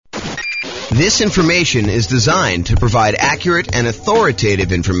This information is designed to provide accurate and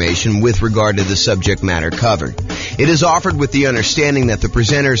authoritative information with regard to the subject matter covered. It is offered with the understanding that the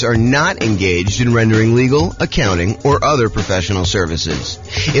presenters are not engaged in rendering legal, accounting, or other professional services.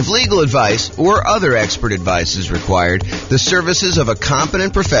 If legal advice or other expert advice is required, the services of a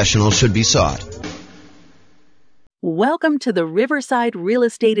competent professional should be sought. Welcome to the Riverside Real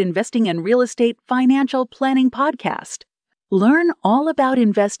Estate Investing and Real Estate Financial Planning Podcast. Learn all about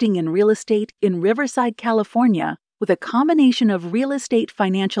investing in real estate in Riverside, California, with a combination of real estate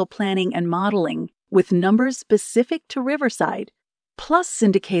financial planning and modeling with numbers specific to Riverside, plus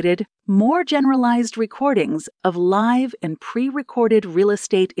syndicated, more generalized recordings of live and pre-recorded real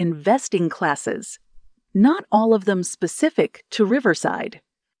estate investing classes, not all of them specific to Riverside.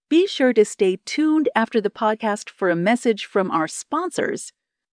 Be sure to stay tuned after the podcast for a message from our sponsors.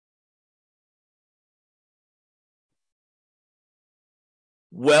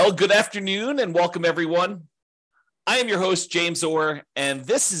 Well, good afternoon and welcome everyone. I am your host, James Orr, and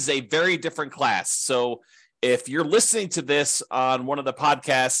this is a very different class. So if you're listening to this on one of the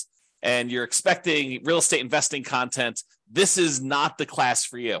podcasts and you're expecting real estate investing content, this is not the class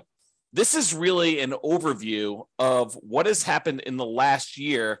for you. This is really an overview of what has happened in the last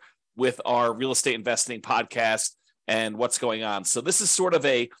year with our real estate investing podcast and what's going on. So this is sort of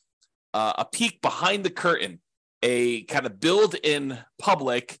a peek behind the curtain, a kind of build in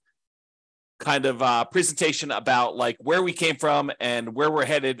public kind of presentation about like where we came from and where we're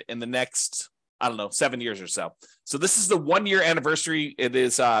headed in the next, 7 years or so. So this is the 1 year anniversary. It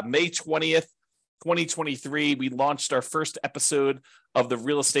is May 20th, 2023. We launched our first episode of the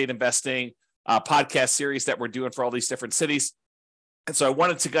real estate investing podcast series that we're doing for all these different cities. And so I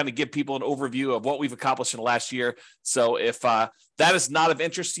wanted to kind of give people an overview of what we've accomplished in the last year. So if that is not of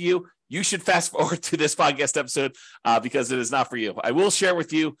interest to you, you should fast forward to this podcast episode because it is not for you. I will share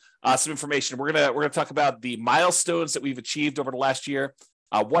with you some information. We're gonna talk about the milestones that we've achieved over the last year,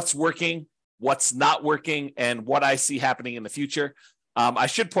 what's working, what's not working, and what I see happening in the future. I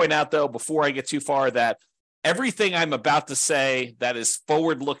should point out, though, before I get too far, that everything I'm about to say that is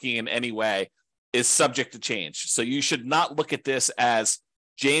forward-looking in any way is subject to change. So you should not look at this as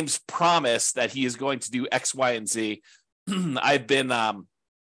James promised that he is going to do X, Y, and Z. I've been a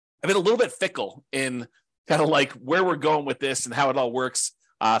little bit fickle in kind of like where we're going with this and how it all works.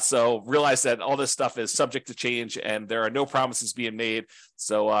 So realize that all this stuff is subject to change and there are no promises being made.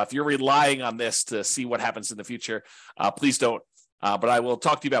 So if you're relying on this to see what happens in the future, please don't. But I will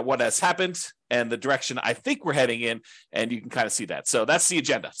talk to you about what has happened and the direction I think we're heading in, and you can kind of see that. So that's the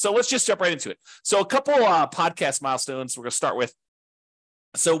agenda. So let's just jump right into it. So a couple podcast milestones we're going to start with.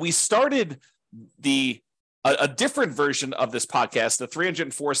 So we started a different version of this podcast, the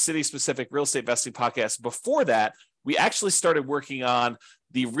 304 city-specific real estate investing podcast. Before that, we actually started working on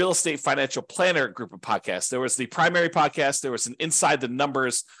the Real Estate Financial Planner group of podcasts. There was the primary podcast. There was an Inside the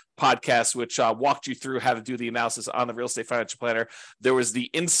Numbers podcast, which walked you through how to do the analysis on the Real Estate Financial Planner. There was the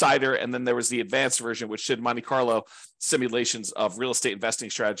Insider, and then there was the advanced version, which did Monte Carlo simulations of real estate investing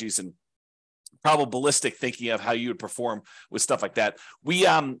strategies and probabilistic thinking of how you would perform with stuff like that. We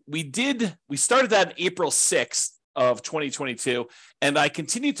started that April 6th of 2022, and I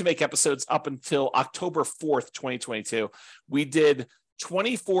continued to make episodes up until October 4th, 2022. We did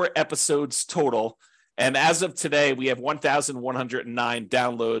 24 episodes total, and as of today, we have 1,109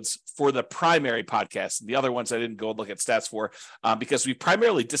 downloads for the primary podcast. And the other ones I didn't go look at stats for because we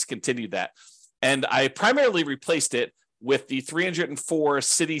primarily discontinued that. And I primarily replaced it with the 304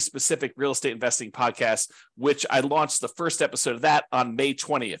 city-specific real estate investing podcast, which I launched the first episode of that on May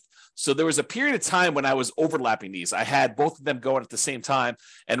 20th. So there was a period of time when I was overlapping these. I had both of them going at the same time,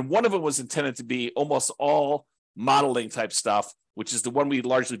 and one of them was intended to be almost all modeling type stuff, which is the one we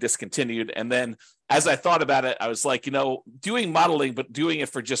largely discontinued. And then as I thought about it, I was like, doing modeling, but doing it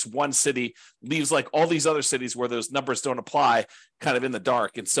for just one city leaves like all these other cities where those numbers don't apply kind of in the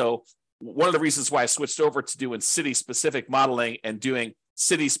dark. And so one of the reasons why I switched over to doing city-specific modeling and doing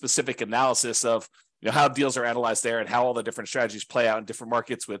city-specific analysis of how deals are analyzed there and how all the different strategies play out in different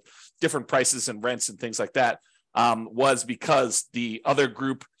markets with different prices and rents and things like that was because the other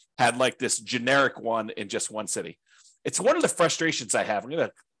group had like this generic one in just one city. It's one of the frustrations I have. I'm going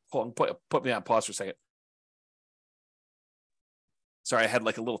to put me on pause for a second. Sorry, I had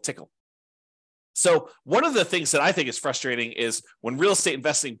like a little tickle. So one of the things that I think is frustrating is when real estate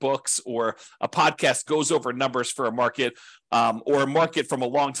investing books or a podcast goes over numbers for a market or a market from a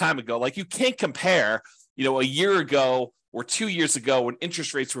long time ago. Like you can't compare, a year ago or 2 years ago when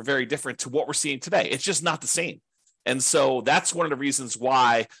interest rates were very different to what we're seeing today. It's just not the same. And so that's one of the reasons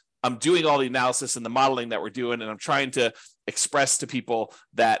why I'm doing all the analysis and the modeling that we're doing. And I'm trying to express to people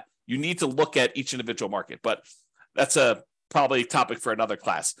that you need to look at each individual market, but that's a probably topic for another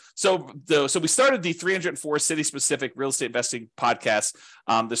class. So we started the 304 city-specific real estate investing podcast.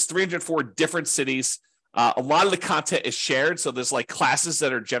 There's 304 different cities. A lot of the content is shared. So there's like classes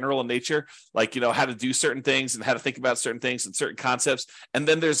that are general in nature, like, how to do certain things and how to think about certain things and certain concepts. And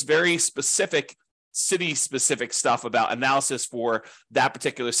then there's very specific city-specific stuff about analysis for that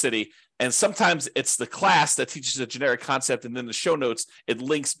particular city. And sometimes it's the class that teaches a generic concept, and then the show notes, it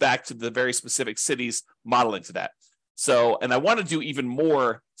links back to the very specific cities modeling to that. So, and I want to do even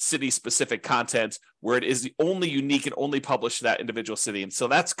more city-specific content where it is the only unique and only published to that individual city. And so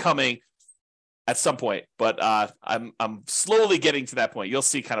that's coming at some point, but I'm slowly getting to that point. You'll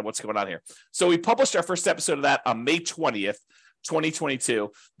see kind of what's going on here. So we published our first episode of that on May 20th,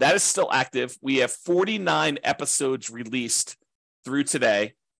 2022. That is still active. We have 49 episodes released through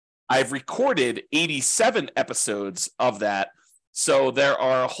today. I've recorded 87 episodes of that. So there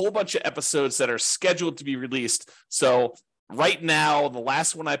are a whole bunch of episodes that are scheduled to be released. So right now, the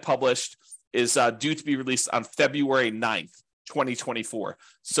last one I published is due to be released on February 9th, 2024.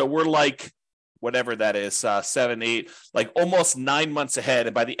 So we're like, whatever that is, 7, 8, like almost 9 months ahead.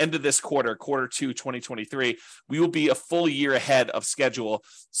 And by the end of this quarter 2, 2023, we will be a full year ahead of schedule.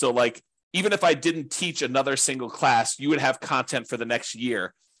 So like, even if I didn't teach another single class, you would have content for the next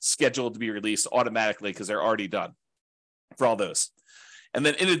year scheduled to be released automatically because they're already done for all those. And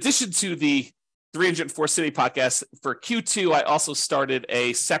then in addition to the 304 City podcast, for Q2, I also started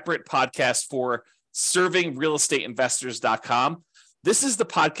a separate podcast for servingrealestateinvestors.com. This is the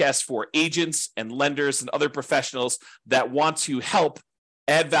podcast for agents and lenders and other professionals that want to help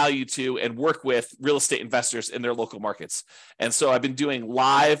add value to and work with real estate investors in their local markets. And so I've been doing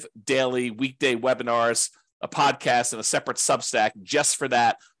live daily weekday webinars, a podcast, and a separate Substack just for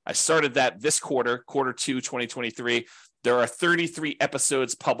that. I started that this quarter 2, 2023. There are 33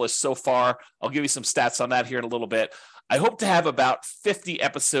 episodes published so far. I'll give you some stats on that here in a little bit. I hope to have about 50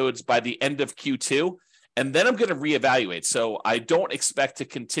 episodes by the end of Q2. And then I'm going to reevaluate. So I don't expect to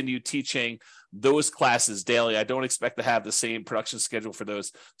continue teaching those classes daily. I don't expect to have the same production schedule for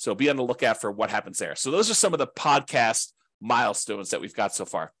those. So be on the lookout for what happens there. So those are some of the podcast milestones that we've got so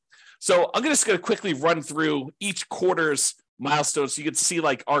far. So I'm just going to quickly run through each quarter's milestones so you can see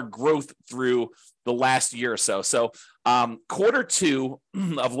like our growth through the last year or so. So quarter 2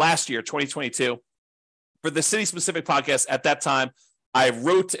 of last year, 2022, for the city-specific podcast at that time, I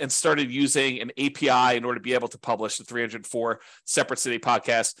wrote and started using an API in order to be able to publish the 304 separate city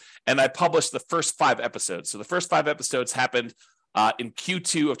podcasts. And I published the first 5 episodes. So the first 5 episodes happened in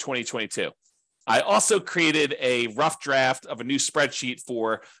Q2 of 2022. I also created a rough draft of a new spreadsheet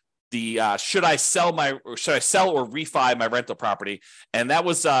for the should I sell or refi my rental property? And that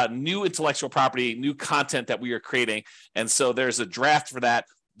was new intellectual property, new content that we are creating. And so there's a draft for that.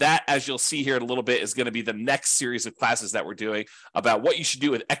 That, as you'll see here in a little bit, is going to be the next series of classes that we're doing about what you should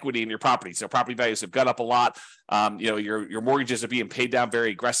do with equity in your property. So property values have gone up a lot. Your mortgages are being paid down very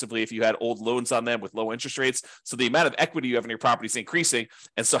aggressively if you had old loans on them with low interest rates. So the amount of equity you have in your property is increasing.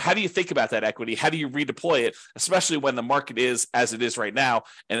 And so how do you think about that equity? How do you redeploy it, especially when the market is as it is right now,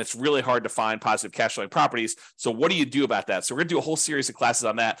 and it's really hard to find positive cash flowing properties? So what do you do about that? So we're going to do a whole series of classes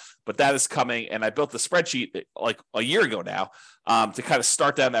on that, but that is coming. And I built the spreadsheet like a year ago now to kind of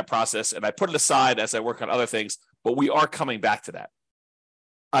start down that process. And I put it aside as I work on other things, but we are coming back to that.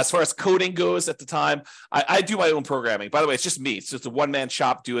 As far as coding goes at the time, I do my own programming. By the way, it's just me. It's just a one-man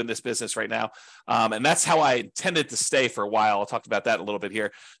shop doing this business right now. And that's how I intended to stay for a while. I'll talk about that a little bit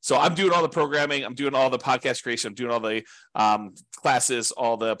here. So I'm doing all the programming. I'm doing all the podcast creation. I'm doing all the classes,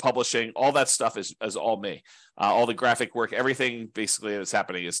 all the publishing. All that stuff is all me. All the graphic work, everything basically that's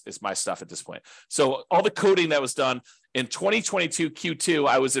happening is my stuff at this point. So all the coding that was done in 2022 Q2,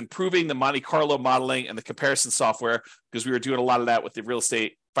 I was improving the Monte Carlo modeling and the comparison software because we were doing a lot of that with the real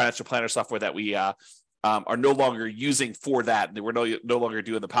estate financial planner software that we are no longer using for that. We're no longer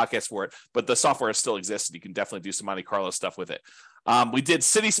doing the podcast for it, but the software still exists, and you can definitely do some Monte Carlo stuff with it. We did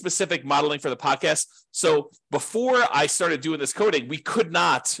city-specific modeling for the podcast. So before I started doing this coding,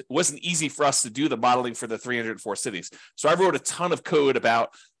 it wasn't easy for us to do the modeling for the 304 cities. So I wrote a ton of code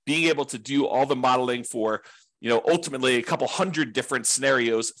about being able to do all the modeling for, ultimately a couple hundred different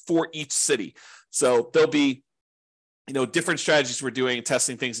scenarios for each city. So there'll be different strategies we're doing,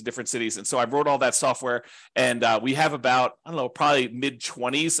 testing things in different cities. And so I wrote all that software, and we have about, probably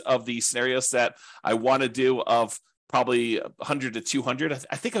mid-20s of the scenarios that I want to do, of probably 100 to 200.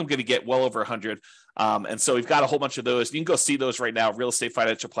 I think I'm going to get well over 100. And so we've got a whole bunch of those. You can go see those right now,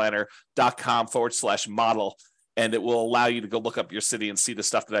 realestatefinancialplanner.com/model, and it will allow you to go look up your city and see the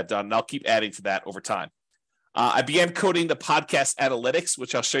stuff that I've done. And I'll keep adding to that over time. I began coding the podcast analytics,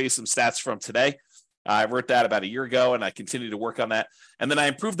 which I'll show you some stats from today. I wrote that about a year ago, and I continue to work on that. And then I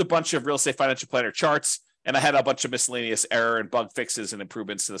improved a bunch of Real Estate Financial Planner charts, and I had a bunch of miscellaneous error and bug fixes and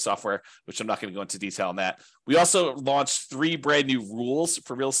improvements to the software, which I'm not going to go into detail on that. We also launched 3 brand new rules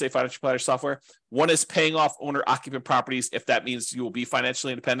for Real Estate Financial Planner software. One is paying off owner-occupant properties if that means you will be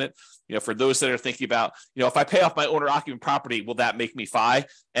financially independent. For those that are thinking about, if I pay off my owner-occupant property, will that make me FI?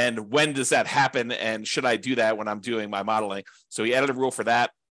 And when does that happen? And should I do that when I'm doing my modeling? So we added a rule for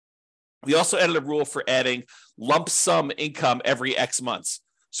that. We also added a rule for adding lump sum income every X months.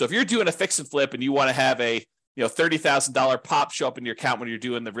 So if you're doing a fix and flip and you want to have a $30,000 pop show up in your account when you're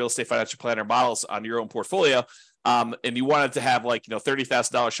doing the Real Estate Financial Planner models on your own portfolio, and you wanted to have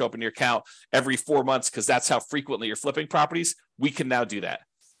 $30,000 show up in your account every 4 months because that's how frequently you're flipping properties, we can now do that.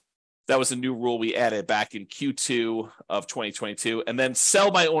 That was a new rule we added back in Q2 of 2022. And then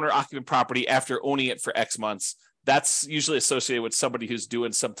sell my owner-occupant property after owning it for X months. That's usually associated with somebody who's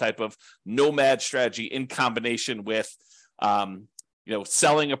doing some type of nomad strategy in combination with,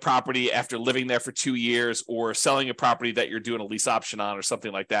 selling a property after living there for 2 years, or selling a property that you're doing a lease option on or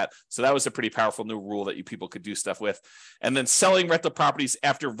something like that. So that was a pretty powerful new rule that people could do stuff with. And then selling rental properties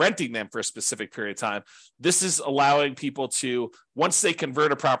after renting them for a specific period of time. This is allowing people to, once they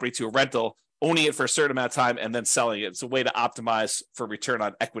convert a property to a rental, owning it for a certain amount of time and then selling it. It's a way to optimize for return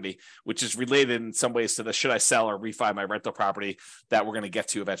on equity, which is related in some ways to the should I sell or refi my rental property that we're going to get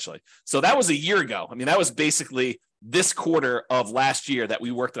to eventually. So that was a year ago. That was basically this quarter of last year that we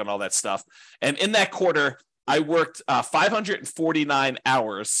worked on all that stuff. And in that quarter, I worked 549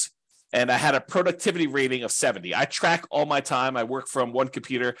 hours and I had a productivity rating of 70. I track all my time. I work from one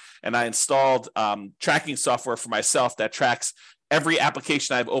computer, and I installed tracking software for myself that tracks every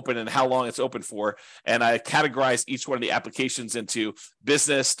application I've opened and how long it's open for. And I categorize each one of the applications into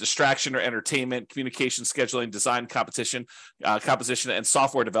business, distraction or entertainment, communication, scheduling, design, composition, and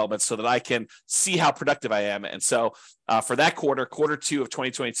software development so that I can see how productive I am. And so for that quarter 2 of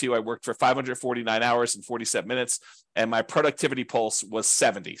 2022, I worked for 549 hours and 47 minutes, and my productivity pulse was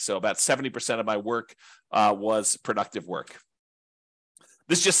 70. So about 70% of my work was productive work.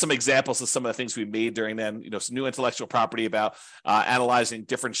 This is just some examples of some of the things we made during then, some new intellectual property about analyzing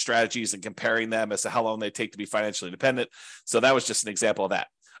different strategies and comparing them as to how long they take to be financially independent. So that was just an example of that.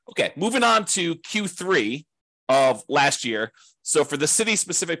 Okay, moving on to Q3 of last year. So for the City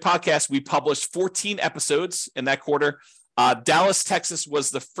Specific podcast, we published 14 episodes in that quarter. Dallas, Texas was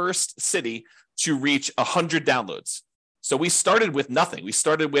the first city to reach 100 downloads. So we started with nothing. We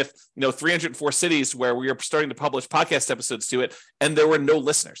started with 304 cities where we were starting to publish podcast episodes to it, and there were no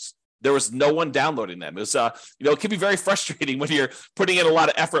listeners. There was no one downloading them. It was, it can be very frustrating when you're putting in a lot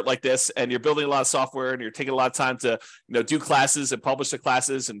of effort like this, and you're building a lot of software, and you're taking a lot of time to, do classes and publish the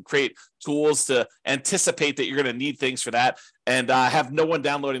classes and create tools to anticipate that you're going to need things for that, and have no one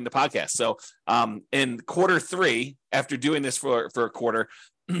downloading the podcast. So in quarter 3, after doing this for a quarter,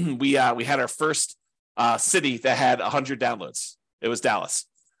 we had our first city that had 100 downloads. It was Dallas.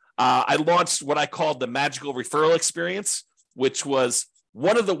 I launched what I called the magical referral experience, which was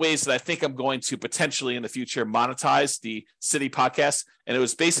one of the ways that I think I'm going to potentially in the future monetize the City podcast. And it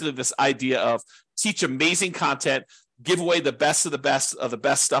was basically this idea of teach amazing content, give away the best of the best of the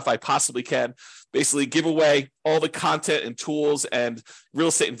best stuff I possibly can, basically give away all the content and tools and real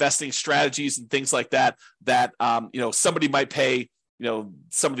estate investing strategies and things like that, somebody might pay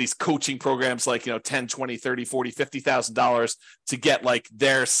some of these coaching programs like, 10, 20, 30, 40, $50,000 to get like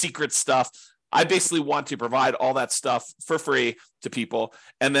their secret stuff. I basically want to provide all that stuff for free to people.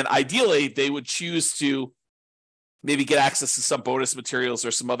 And then ideally they would choose to maybe get access to some bonus materials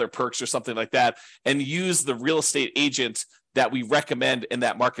or some other perks or something like that, and use the real estate agent that we recommend in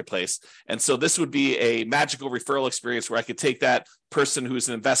that marketplace. And so this would be a magical referral experience where I could take that person who's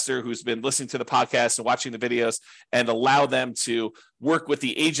an investor who's been listening to the podcast and watching the videos and allow them to work with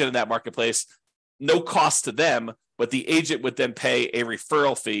the agent in that marketplace, no cost to them, but the agent would then pay a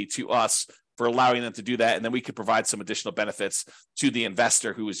referral fee to us for allowing them to do that. And then we could provide some additional benefits to the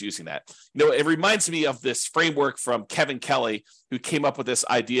investor who is using that. It reminds me of this framework from Kevin Kelly, who came up with this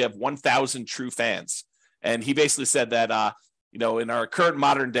idea of 1,000 true fans. And he basically said that, in our current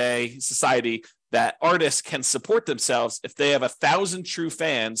modern day society, that artists can support themselves if they have 1,000 true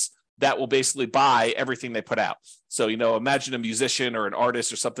fans that will basically buy everything they put out. So, imagine a musician or an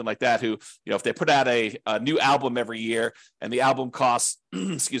artist or something like that who, if they put out a new album every year and the album costs,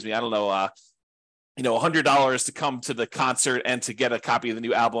 $100 to come to the concert and to get a copy of the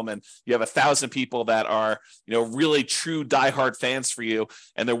new album. And you have 1,000 people that are, really true diehard fans for you,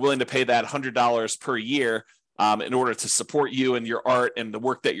 and they're willing to pay that $100 per year in order to support you and your art and the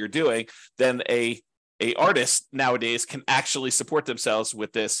work that you're doing. Then a a artist nowadays can actually support themselves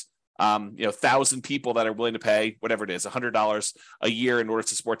with this 1,000 people that are willing to pay whatever it is, $100 a year in order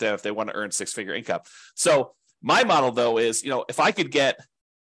to support them if they want to earn six-figure income. So my model, though, is, if I could get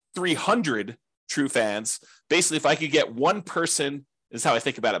 300 true fans, basically, if I could get one person, this is how I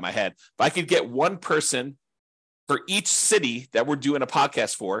think about it in my head. If I could get one person for each city that we're doing a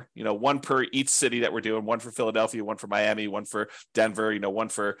podcast for, one per each city that we're doing, one for Philadelphia, one for Miami, one for Denver, one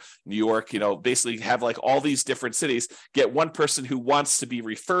for New York, basically have like all these different cities, get one person who wants to be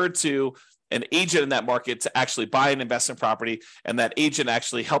referred to an agent in that market to actually buy an investment property. And that agent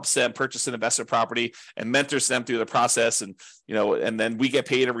actually helps them purchase an investment property and mentors them through the process. And, and then we get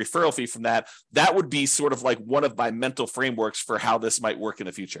paid a referral fee from that. That would be sort of like one of my mental frameworks for how this might work in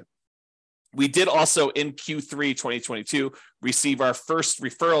the future. We did also in Q3 2022 receive our first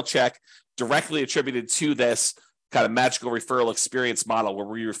referral check directly attributed to this kind of magical referral experience model where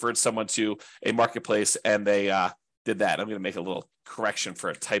we referred someone to a marketplace and they did that. I'm going to make a little correction for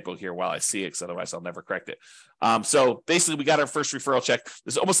a typo here while I see it, because otherwise I'll never correct it. So basically we got our first referral check.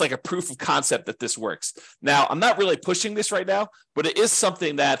 It's almost like a proof of concept that this works. Now, I'm not really pushing this right now, but it is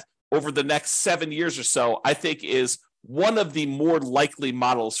something that over the next 7 years or so, I think is one of the more likely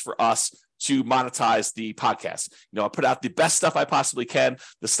models for us to monetize the podcast. I put out the best stuff I possibly can,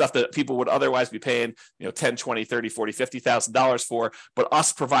 the stuff that people would otherwise be paying, $10, $20, $30, $40, $50,000 for, but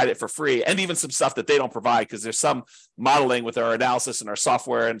us provide it for free, and even some stuff that they don't provide, because there's some modeling with our analysis and our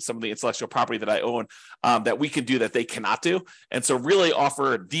software and some of the intellectual property that I own that we can do that they cannot do. And so really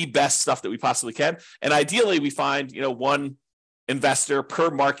offer the best stuff that we possibly can. And ideally we find, one investor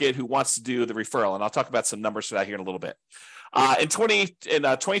per market who wants to do the referral. And I'll talk about some numbers for that here in a little bit. In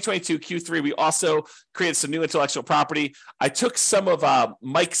 2022 Q3, we also created some new intellectual property. I took some of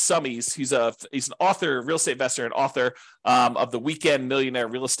Mike Summey's. He's an author, real estate investor, and author of the Weekend Millionaire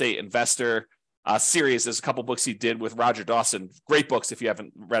Real Estate Investor series. There's a couple books he did with Roger Dawson. Great books if you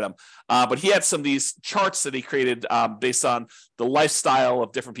haven't read them. But he had some of these charts that he created based on the lifestyle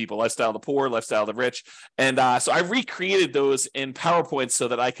of different people, lifestyle of the poor, lifestyle of the rich. And so I recreated those in PowerPoint so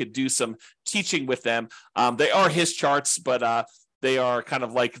that I could do some teaching with them. They are his charts, but they are kind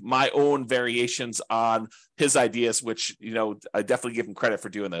of like my own variations on his ideas, which, I definitely give him credit for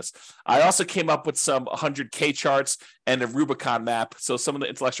doing this. I also came up with some 100K charts and a Rubicon map. So some of the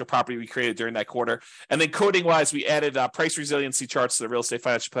intellectual property we created during that quarter. And then coding wise, we added price resiliency charts to the Real Estate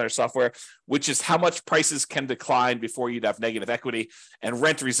Financial Planner software, which is how much prices can decline before you'd have negative equity, and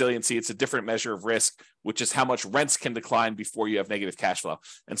rent resiliency. It's a different measure of risk, which is how much rents can decline before you have negative cash flow.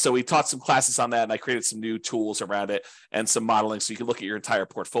 And so we taught some classes on that, and I created some new tools around it and some modeling. So you can look at your entire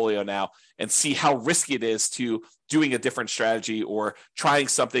portfolio now and see how risky it is to doing a different strategy or trying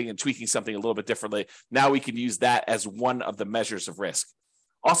something and tweaking something a little bit differently. Now we can use that as one of the measures of risk.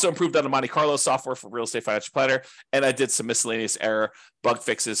 Also improved on the Monte Carlo software for Real Estate Financial Planner, and I did some miscellaneous error, bug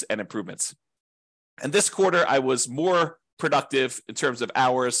fixes, and improvements. And this quarter, I was more productive in terms of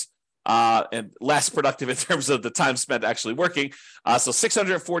hours and less productive in terms of the time spent actually working. So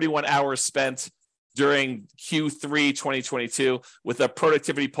 641 hours spent during Q3 2022 with a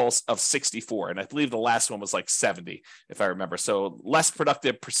productivity pulse of 64. And I believe the last one was like 70, if I remember. So less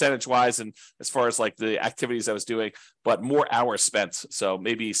productive percentage-wise and as far as like the activities I was doing, but more hours spent. So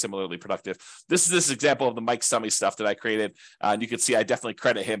maybe similarly productive. This is this example of the Mike Summey stuff that I created. And you can see I definitely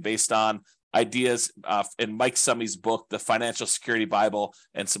credit him based on ideas in Mike Summey's book, The Financial Security Bible,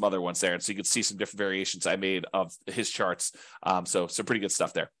 and some other ones there. And so you can see some different variations I made of his charts. So some pretty good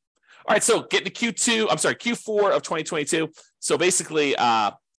stuff there. All right, so getting to Q4 of 2022. So basically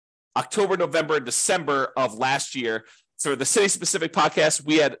October, November, and December of last year. So the city-specific podcast,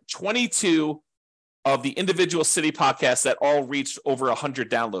 we had 22 of the individual city podcasts that all reached over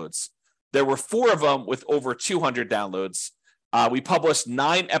 100 downloads. There were 4 of them with over 200 downloads. We published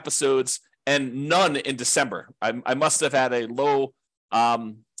 9 episodes and none in December. I must have had a low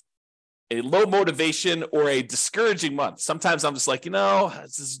motivation or a discouraging month. Sometimes I'm just like,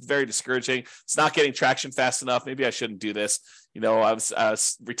 this is very discouraging. It's not getting traction fast enough. Maybe I shouldn't do this. I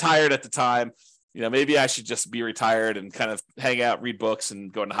was retired at the time. Maybe I should just be retired and kind of hang out, read books,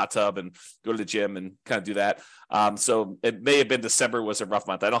 and go in the hot tub and go to the gym and kind of do that. So it may have been December was a rough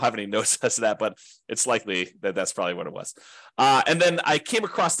month. I don't have any notes as to that, but it's likely that that's probably what it was. And then I came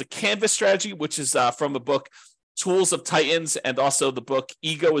across the Canvas strategy, which is from the book Tools of Titans, and also the book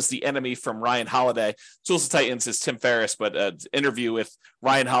Ego is the Enemy from Ryan Holiday. Tools of Titans is Tim Ferriss, but an interview with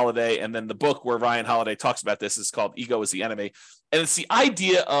Ryan Holiday. And then the book where Ryan Holiday talks about this is called Ego is the Enemy. And it's the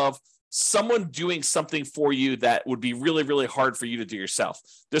idea of someone doing something for you that would be really, really hard for you to do yourself.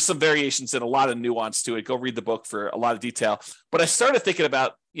 There's some variations and a lot of nuance to it. Go read the book for a lot of detail. But I started thinking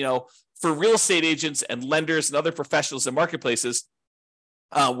about, for real estate agents and lenders and other professionals and marketplaces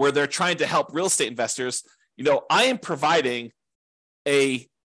where they're trying to help real estate investors, I am providing a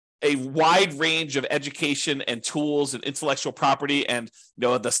wide range of education and tools and intellectual property and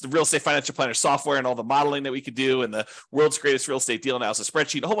the real estate financial planner software and all the modeling that we could do and the world's greatest real estate deal analysis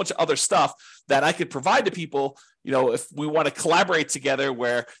spreadsheet, a whole bunch of other stuff that I could provide to people, if we want to collaborate together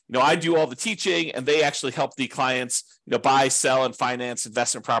where, I do all the teaching and they actually help the clients, buy, sell, and finance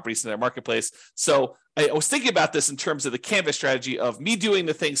investment properties in their marketplace. So I was thinking about this in terms of the Canvas strategy of me doing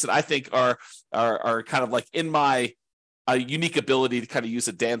the things that I think are kind of like in my a unique ability to kind of use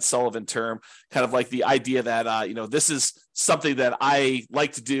a Dan Sullivan term, kind of like the idea that, this is something that I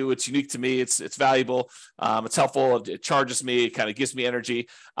like to do. It's unique to me. It's valuable. It's helpful. It charges me. It kind of gives me energy.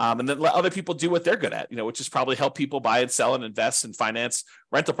 And then let other people do what they're good at, which is probably help people buy and sell and invest and finance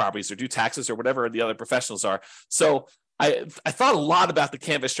rental properties or do taxes or whatever the other professionals are. So I thought a lot about the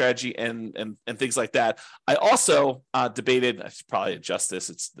Canvas strategy and things like that. I also debated, I should probably adjust this.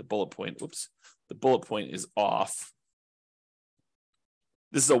 It's the bullet point. Whoops. The bullet point is off.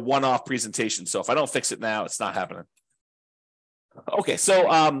 This is a one-off presentation, so if I don't fix it now, it's not happening. Okay, so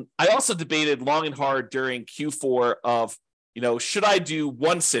I also debated long and hard during Q4 of, should I do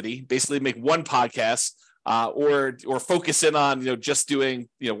one city, basically make one podcast, or focus in on, just doing,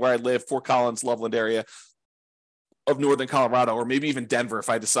 where I live, Fort Collins, Loveland area of Northern Colorado, or maybe even Denver if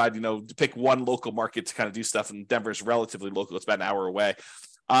I decide, to pick one local market to kind of do stuff, and Denver is relatively local. It's about an hour away.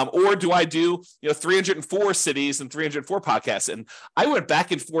 Or do I do, 304 cities and 304 podcasts? And I went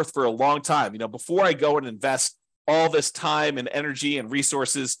back and forth for a long time, before I go and invest all this time and energy and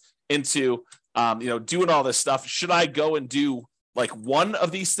resources into, doing all this stuff. Should I go and do like one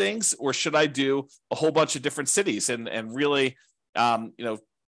of these things, or should I do a whole bunch of different cities and really,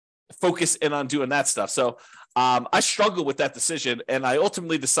 focus in on doing that stuff? So I struggled with that decision, and I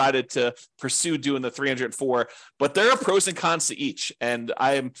ultimately decided to pursue doing the 304. But there are pros and cons to each, and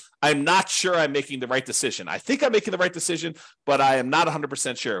I'm not sure I'm making the right decision. I think I'm making the right decision, but I am not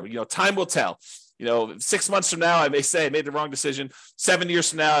 100% sure. Time will tell. 6 months from now, I may say I made the wrong decision. 7 years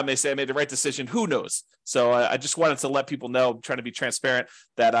from now, I may say I made the right decision. Who knows? So I just wanted to let people know, trying to be transparent,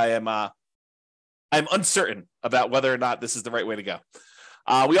 that I'm uncertain about whether or not this is the right way to go.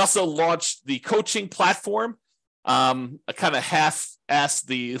 We also launched the coaching platform. I kind of half-assed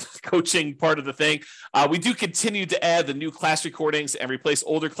the coaching part of the thing. We do continue to add the new class recordings and replace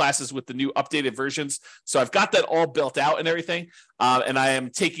older classes with the new updated versions. So I've got that all built out and everything. And I am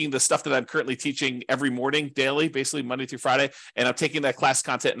taking the stuff that I'm currently teaching every morning, daily, basically Monday through Friday. And I'm taking that class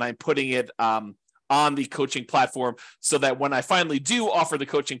content and I'm putting it on the coaching platform, so that when I finally do offer the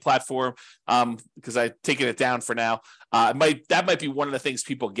coaching platform, because I've taken it down for now, that might be one of the things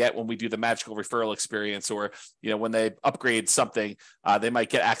people get when we do the magical referral experience, or when they upgrade something, they might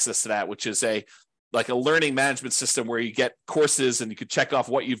get access to that, which is like a learning management system where you get courses and you can check off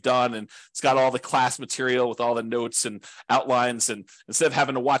what you've done, and it's got all the class material with all the notes and outlines, and instead of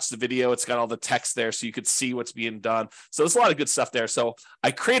having to watch the video, it's got all the text there so you could see what's being done. So there's a lot of good stuff there. So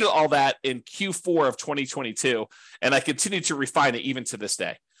I created all that in Q4 of 2022, and I continue to refine it even to this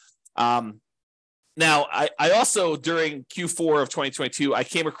day. Now, I also, during Q4 of 2022, I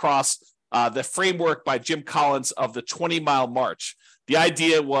came across the framework by Jim Collins of the 20-mile march. The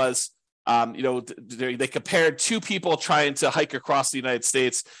idea was, they compared two people trying to hike across the United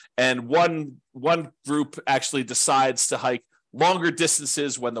States, and one group actually decides to hike longer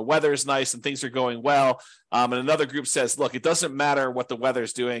distances when the weather is nice and things are going well. And another group says, look, it doesn't matter what the weather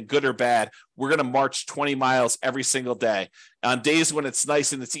is doing, good or bad. We're going to march 20 miles every single day. On days when it's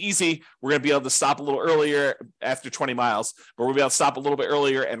nice and it's easy, we're going to be able to stop a little earlier after 20 miles, but we'll be able to stop a little bit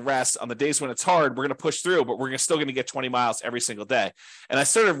earlier and rest. On the days when it's hard, we're going to push through, but we're still going to get 20 miles every single day. And I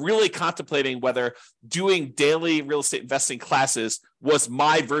started really contemplating whether doing daily real estate investing classes was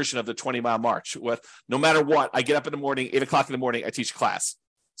my version of the 20-mile march. With no matter what, I get up in the morning, 8 o'clock in the morning, I teach a class.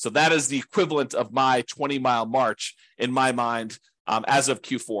 So that is the equivalent of my 20-mile march in my mind as of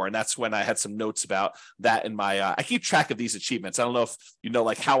Q4. And that's when I had some notes about that in my, I keep track of these achievements. I don't know if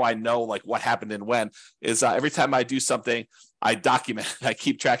like how I know like what happened and when is every time I do something, I document, I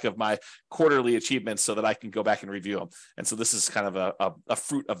keep track of my quarterly achievements so that I can go back and review them. And so this is kind of a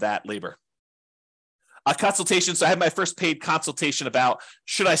fruit of that labor. A consultation. So I had my first paid consultation about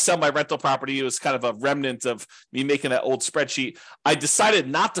should I sell my rental property. It was kind of a remnant of me making that old spreadsheet. I decided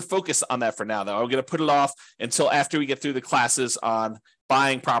not to focus on that for now, though. I'm going to put it off until after we get through the classes on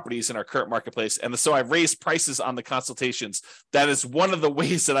buying properties in our current marketplace. And so I raised prices on the consultations. That is one of the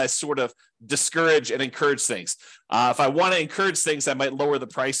ways that I sort of discourage and encourage things. If I want to encourage things, I might lower the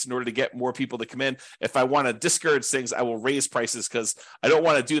price in order to get more people to come in. If I want to discourage things, I will raise prices because I don't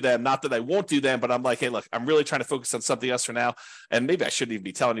want to do them. Not that I won't do them, but I'm like, hey, look, I'm really trying to focus on something else for now. And maybe I shouldn't even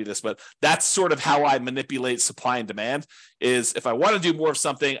be telling you this, but that's sort of how I manipulate supply and demand. Is if I want to do more of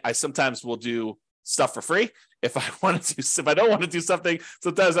something, I sometimes will do stuff for free. If I don't want to do something,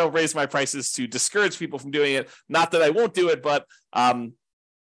 sometimes I'll raise my prices to discourage people from doing it. Not that I won't do it, but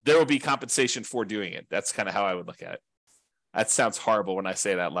there will be compensation for doing it. That's kind of how I would look at it. That sounds horrible when I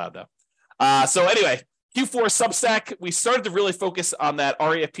say it out loud, though. So anyway, Q4 Substack, we started to really focus on that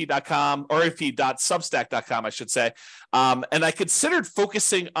refp.substack.com, I should say. And I considered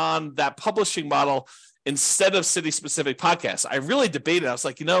focusing on that publishing model instead of city-specific podcasts. I really debated. I was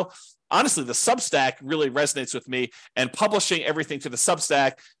like, honestly, the Substack really resonates with me, and publishing everything to the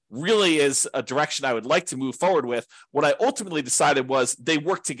Substack really is a direction I would like to move forward with. What I ultimately decided was they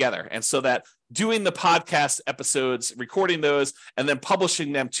work together. And so that doing the podcast episodes, recording those, and then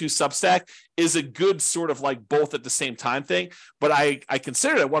publishing them to Substack is a good sort of like both at the same time thing. But I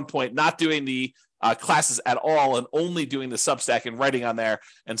considered at one point not doing the classes at all and only doing the Substack and writing on there.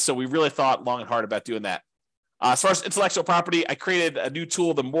 And so we really thought long and hard about doing that. As far as intellectual property, I created a new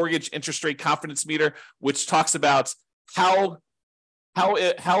tool, the Mortgage Interest Rate Confidence Meter, which talks about how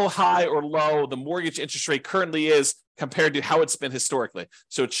high or low the mortgage interest rate currently is compared to how it's been historically.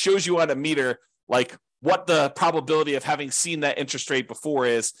 So it shows you on a meter like what the probability of having seen that interest rate before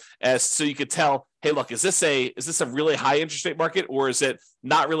is, as so you could tell, hey, look, is this a really high interest rate market, or is it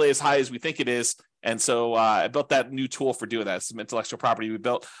not really as high as we think it is? And so I built that new tool for doing that. Some intellectual property we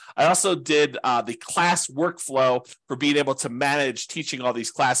built. I also did the class workflow for being able to manage teaching all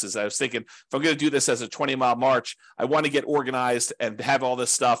these classes. I was thinking, if I'm going to do this as a 20-mile march, I want to get organized and have all this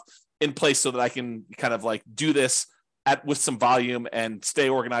stuff in place so that I can kind of like do this with some volume and stay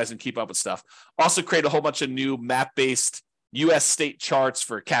organized and keep up with stuff. Also create a whole bunch of new map-based U.S. state charts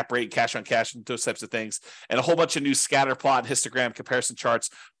for cap rate, cash on cash, and those types of things, and a whole bunch of new scatter plot and histogram comparison charts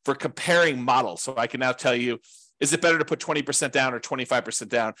for comparing models. So I can now tell you, is it better to put 20% down or 25%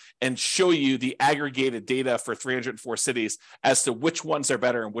 down, and show you the aggregated data for 304 cities as to which ones are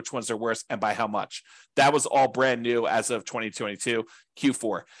better and which ones are worse and by how much. That was all brand new as of 2022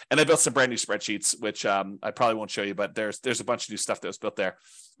 Q4. And I built some brand new spreadsheets, which I probably won't show you, but there's a bunch of new stuff that was built there.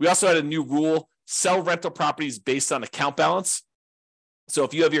 We also had a new rule: sell rental properties based on account balance. So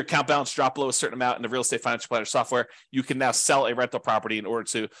if you have your account balance drop below a certain amount in the real estate financial planner software, you can now sell a rental property in order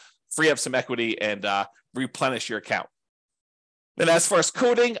to free up some equity and replenish your account. Then as far as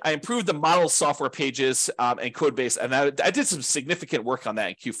coding, I improved the model software pages and code base. And I did some significant work on that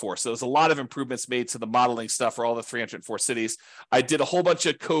in Q4. So there's a lot of improvements made to the modeling stuff for all the 304 cities. I did a whole bunch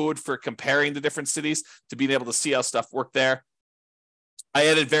of code for comparing the different cities to being able to see how stuff worked there. I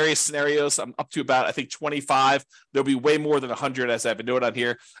added various scenarios. I'm up to about, I think, 25. There'll be way more than 100 as I have a note on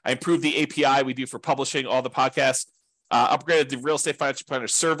here. I improved the API we do for publishing all the podcasts, upgraded the Real Estate Financial Planner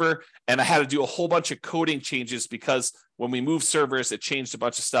server, and I had to do a whole bunch of coding changes because when we moved servers, it changed a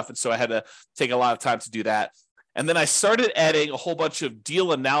bunch of stuff. And so I had to take a lot of time to do that. And then I started adding a whole bunch of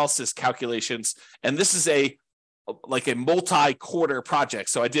deal analysis calculations. And this is a multi-quarter project.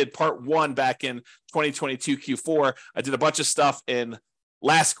 So I did part one back in 2022 Q4. I did a bunch of stuff in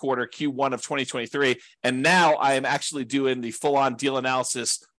last quarter, Q1 of 2023. And now I am actually doing the full-on deal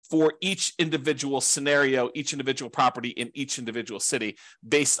analysis for each individual scenario, each individual property in each individual city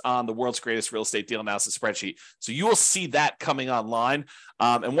based on the world's greatest real estate deal analysis spreadsheet. So you will see that coming online.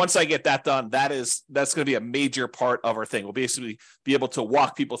 And once I get that done, that's going to be a major part of our thing. We'll basically be able to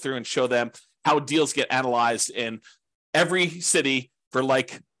walk people through and show them how deals get analyzed in every city for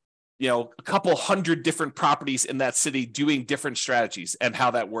a couple hundred different properties in that city doing different strategies and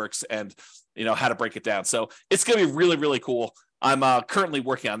how that works and, how to break it down. So it's going to be really, really cool. I'm currently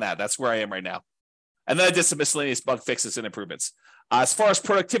working on that. That's where I am right now. And then I did some miscellaneous bug fixes and improvements. As far as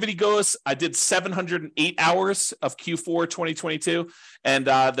productivity goes, I did 708 hours of Q4 2022, and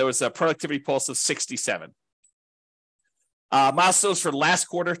there was a productivity pulse of 67. Milestones for last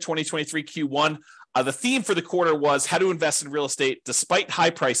quarter, 2023 Q1. The theme for the quarter was how to invest in real estate despite high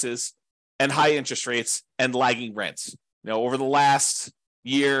prices and high interest rates and lagging rents. Over the last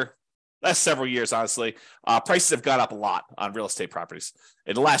several years, honestly, prices have gone up a lot on real estate properties.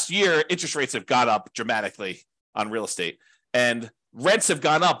 In the last year, interest rates have gone up dramatically on real estate, and rents have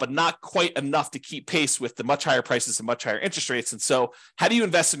gone up, but not quite enough to keep pace with the much higher prices and much higher interest rates. And so how do you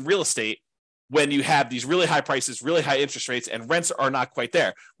invest in real estate when you have these really high prices, really high interest rates, and rents are not quite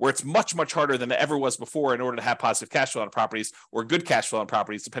there, where it's much, much harder than it ever was before in order to have positive cash flow on properties or good cash flow on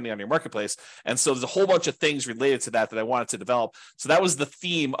properties, depending on your marketplace. And so there's a whole bunch of things related to that I wanted to develop. So that was the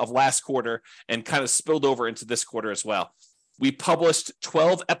theme of last quarter and kind of spilled over into this quarter as well. We published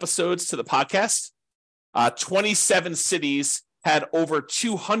 12 episodes to the podcast. 27 cities had over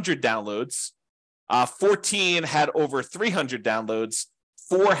 200 downloads. 14 had over 300 downloads.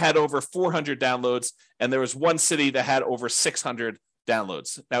 4 had over 400 downloads, and there was one city that had over 600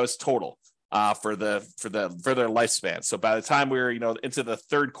 downloads. That was total for their lifespan. So by the time we were, into the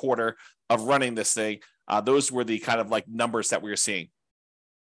third quarter of running this thing, those were the kind of like numbers that we were seeing.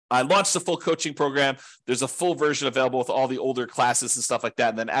 I launched the full coaching program. There's a full version available with all the older classes and stuff like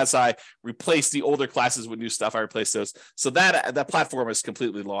that. And then as I replace the older classes with new stuff, I replace those. So that platform is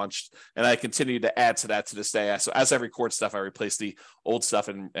completely launched, and I continue to add to that to this day. So as I record stuff, I replace the old stuff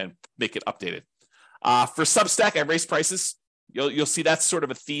and make it updated. For Substack, I raised prices. You'll see that's sort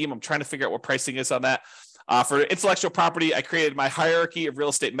of a theme. I'm trying to figure out what pricing is on that. For intellectual property, I created my hierarchy of real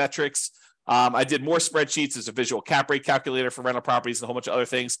estate metrics. I did more spreadsheets. There's a visual cap rate calculator for rental properties and a whole bunch of other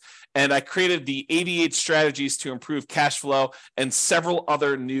things. And I created the 88 strategies to improve cash flow and several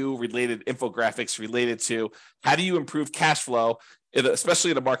other new related infographics related to how do you improve cash flow,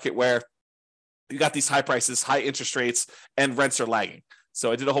 especially in a market where you got these high prices, high interest rates, and rents are lagging.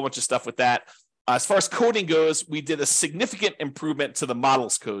 So I did a whole bunch of stuff with that. As far as coding goes, we did a significant improvement to the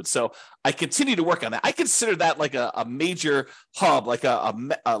models code. So I continue to work on that. I consider that like a major hub, like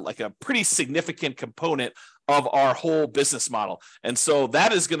a pretty significant component of our whole business model. And so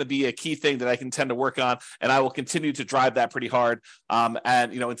that is going to be a key thing that I can tend to work on, and I will continue to drive that pretty hard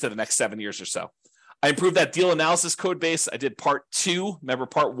and into the next 7 years or so. I improved that deal analysis code base. I did part 2. Remember,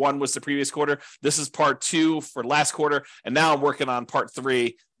 part 1 was the previous quarter. This is part 2 for last quarter. And now I'm working on part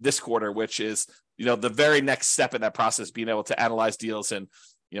 3 this quarter, which is, the very next step in that process, being able to analyze deals and,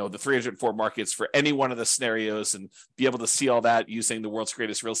 the 304 markets for any one of the scenarios and be able to see all that using the world's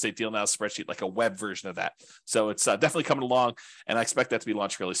greatest real estate deal analysis spreadsheet, like a web version of that. So it's definitely coming along, and I expect that to be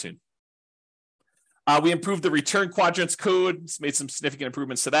launched really soon. We improved the return quadrants code. It's made some significant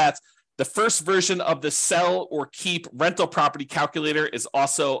improvements to that. The first version of the sell or keep rental property calculator is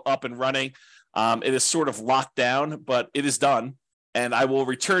also up and running. It is sort of locked down, but it is done. And I will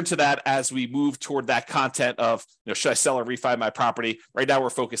return to that as we move toward that content of, should I sell or refi my property? Right now, we're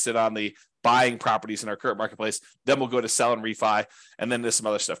focusing on the buying properties in our current marketplace. Then we'll go to sell and refi. And then there's some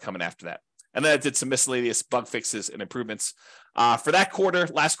other stuff coming after that. And then I did some miscellaneous bug fixes and improvements. For that quarter,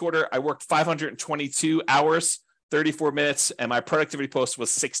 last quarter, I worked 522 hours, 34 minutes, and my productivity post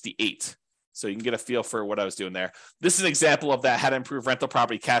was 68. So you can get a feel for what I was doing there. This is an example of that, how to improve rental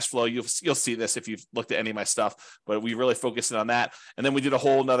property cash flow. You'll see this if you've looked at any of my stuff, but we really focused on that. And then we did a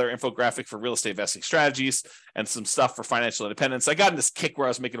whole nother infographic for real estate investing strategies and some stuff for financial independence. I got in this kick where I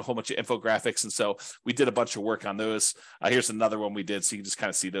was making a whole bunch of infographics, and so we did a bunch of work on those. Here's another one we did, so you can just kind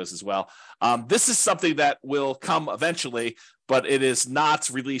of see those as well. This is something that will come eventually, but it is not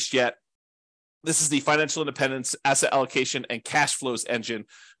released yet. This is the financial independence, asset allocation, and cash flows engine,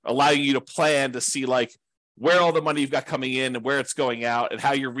 allowing you to plan to see like where all the money you've got coming in and where it's going out and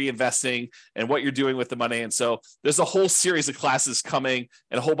how you're reinvesting and what you're doing with the money. And so there's a whole series of classes coming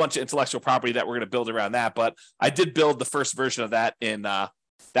and a whole bunch of intellectual property that we're going to build around that. But I did build the first version of that in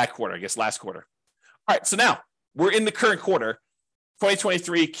that quarter, I guess last quarter. All right, so now we're in the current quarter,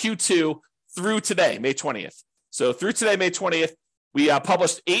 2023 Q2 through today, May 20th. So through today, May 20th, we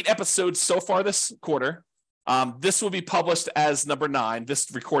published 8 episodes so far this quarter. This will be published as number 9,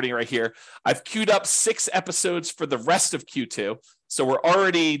 this recording right here. I've queued up 6 episodes for the rest of Q2. So we're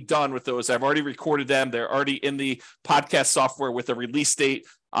already done with those. I've already recorded them. They're already in the podcast software with a release date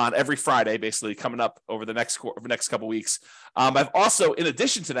on every Friday, basically coming up over the next couple weeks. I've also, in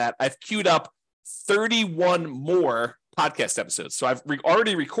addition to that, I've queued up 31 more podcast episodes. So I've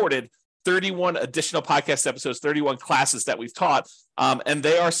already recorded 31 additional podcast episodes, 31 classes that we've taught, and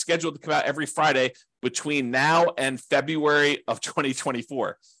they are scheduled to come out every Friday between now and February of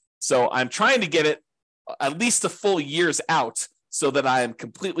 2024. So I'm trying to get it at least a full year's out so that I am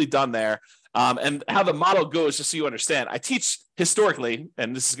completely done there. And how the model goes, just so you understand, I teach historically,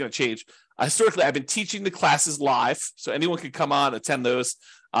 and this is going to change. Historically, I've been teaching the classes live, so anyone can come on, attend those.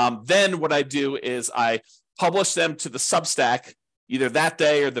 Then what I do is I publish them to the Substack either that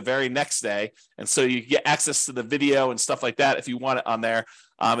day or the very next day. And so you get access to the video and stuff like that if you want it on there.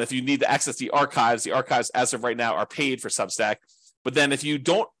 If you need to access the archives as of right now are paid for Substack. But then if you're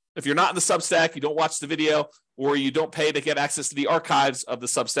not in the Substack, you don't watch the video, or you don't pay to get access to the archives of the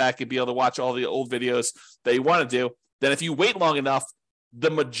Substack and be able to watch all the old videos that you want to do, then if you wait long enough, the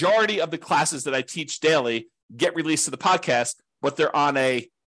majority of the classes that I teach daily get released to the podcast, but they're on a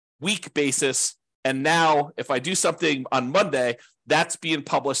week basis. And now if I do something on Monday, that's being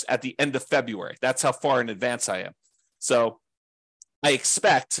published at the end of February. That's how far in advance I am. So I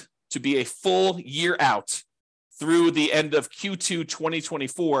expect to be a full year out through the end of Q2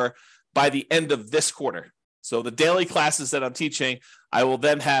 2024 by the end of this quarter. So the daily classes that I'm teaching, I will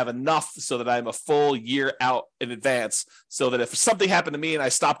then have enough so that I'm a full year out in advance, so that if something happened to me and I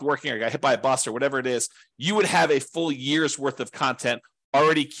stopped working or got hit by a bus or whatever it is, you would have a full year's worth of content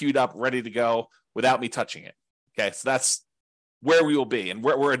already queued up, ready to go without me touching it. Okay, so that's where we will be. And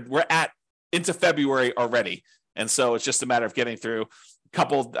we're at into February already. And so it's just a matter of getting through a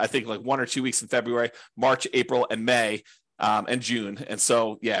couple, I think like 1 or 2 weeks in February, March, April, and May, and June. And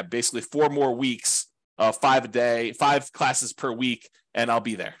so, yeah, basically 4 more weeks of 5 a day, 5 classes per week, and I'll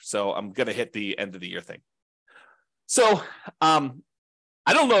be there. So I'm going to hit the end of the year thing. So I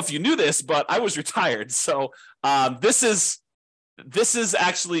don't know if you knew this, but I was retired. So this is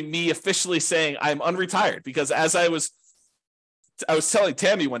actually me officially saying I'm unretired, because as I was telling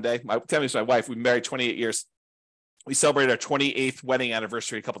Tammy one day, Tammy's my wife, we've been married 28 years. We celebrated our 28th wedding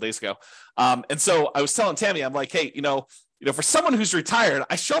anniversary a couple of days ago. And so I was telling Tammy, I'm like, hey, for someone who's retired,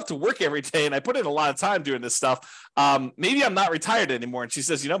 I show up to work every day and I put in a lot of time doing this stuff. Maybe I'm not retired anymore. And she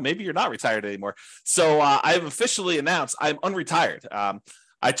says, maybe you're not retired anymore. So I've officially announced I'm unretired.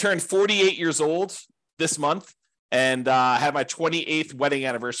 I turned 48 years old this month and had my 28th wedding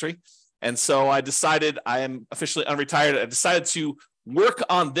anniversary. And so I decided I am officially unretired. I decided to work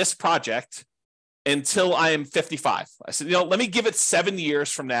on this project until I am 55. I said, let me give it 7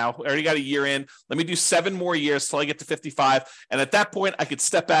 years from now. I already got a year in. Let me do 7 more years till I get to 55. And at that point, I could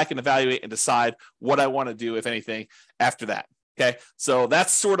step back and evaluate and decide what I want to do, if anything, after that. Okay. So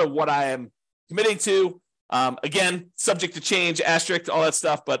that's sort of what I am committing to. Again, subject to change, asterisk, all that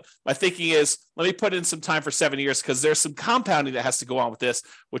stuff. But my thinking is, let me put in some time for 7 years, because there's some compounding that has to go on with this,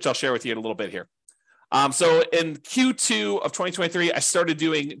 which I'll share with you in a little bit here. So in Q2 of 2023, I started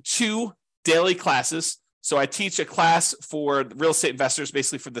doing 2 daily classes. So I teach a class for real estate investors,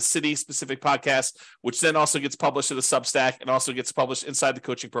 basically for the city specific podcast, which then also gets published to the Substack and also gets published inside the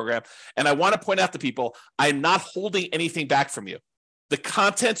coaching program. And I want to point out to people, I'm not holding anything back from you. The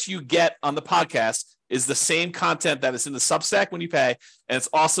content you get on the podcast is the same content that is in the Substack when you pay, and it's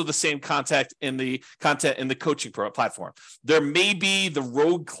also the same content in the coaching platform. There may be the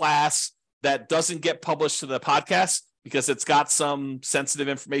rogue class that doesn't get published to the podcast because it's got some sensitive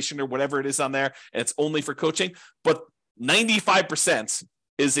information or whatever it is on there, and it's only for coaching. But 95%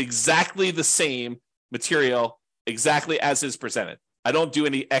 is exactly the same material, exactly as is presented. I don't do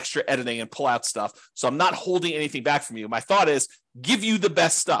any extra editing and pull out stuff. So I'm not holding anything back from you. My thought is give you the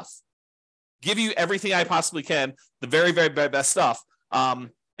best stuff, give you everything I possibly can, the very, very, very best stuff. And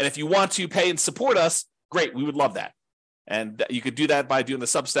if you want to pay and support us, great. We would love that. And you could do that by doing the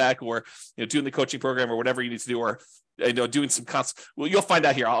Substack or doing the coaching program or whatever you need to do, or doing some well, you'll find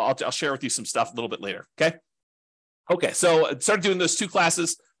out here. I'll share with you some stuff a little bit later. Okay. So I started doing those 2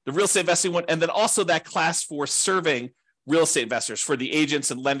 classes, the real estate investing one, and then also that class for serving real estate investors, for the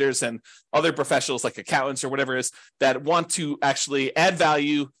agents and lenders and other professionals like accountants or whatever it is that want to actually add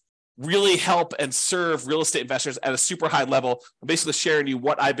value, really help and serve real estate investors at a super high level. I'm basically sharing you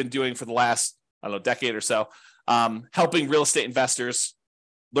what I've been doing for the last, decade or so, helping real estate investors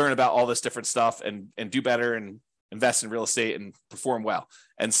learn about all this different stuff and do better and invest in real estate and perform well.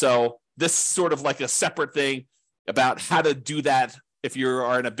 And so this is sort of like a separate thing about how to do that if you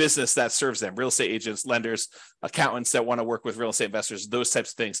are in a business that serves them, real estate agents, lenders, accountants that want to work with real estate investors, those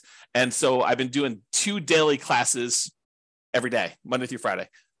types of things. And so I've been doing 2 daily classes every day, Monday through Friday,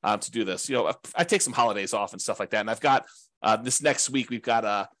 to do this. I take some holidays off and stuff like that. And I've got this next week, we've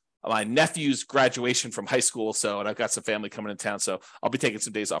got my nephew's graduation from high school. And I've got some family coming in town. So I'll be taking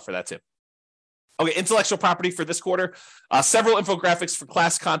some days off for that too. Okay, intellectual property for this quarter, several infographics for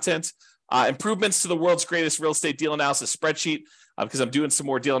class content, improvements to the world's greatest real estate deal analysis spreadsheet, because I'm doing some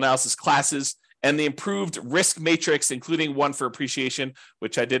more deal analysis classes, and the improved risk matrix, including one for appreciation,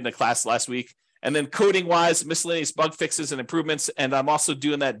 which I did in a class last week. And then coding wise, miscellaneous bug fixes and improvements. And I'm also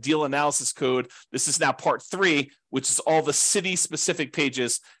doing that deal analysis code. This is now part 3, which is all the city specific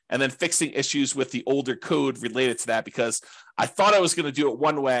pages, and then fixing issues with the older code related to that, because I thought I was going to do it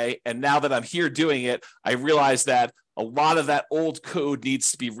one way. And now that I'm here doing it, I realized that a lot of that old code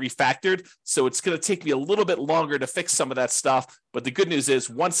needs to be refactored. So it's going to take me a little bit longer to fix some of that stuff. But the good news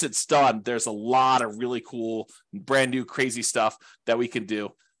is once it's done, there's a lot of really cool, brand new, crazy stuff that we can do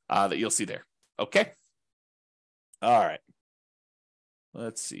that you'll see there. Okay. All right.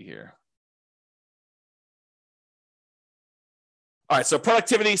 Let's see here. All right, so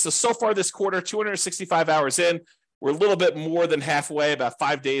productivity. So far this quarter, 265 hours in. We're a little bit more than halfway, about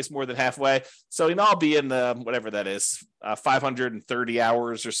 5 days more than halfway. So, I'll be in the, whatever that is, 530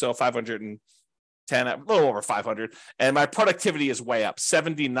 hours or so, 510, a little over 500. And my productivity is way up,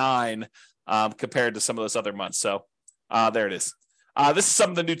 79 compared to some of those other months. So there it is. This is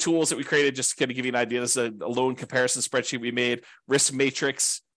some of the new tools that we created just to kind of give you an idea. This is a loan comparison spreadsheet we made, risk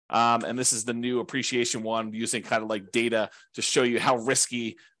matrix. And this is the new appreciation one using kind of like data to show you how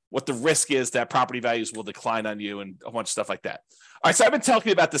risky, what the risk is that property values will decline on you and a bunch of stuff like that. All right, so I've been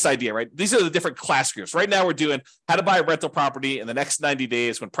talking about this idea, right? These are the different class groups. Right now we're doing how to buy a rental property in the next 90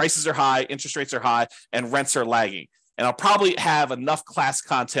 days when prices are high, interest rates are high, and rents are lagging. And I'll probably have enough class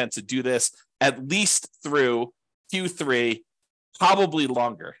content to do this at least through Q3, probably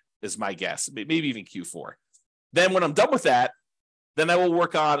longer is my guess, maybe even Q4. Then when I'm done with that, then I will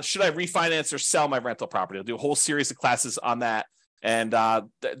work on, should I refinance or sell my rental property? I'll do a whole series of classes on that. And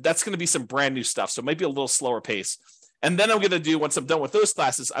that's going to be some brand new stuff. So it might be a little slower pace. And then I'm going to do, once I'm done with those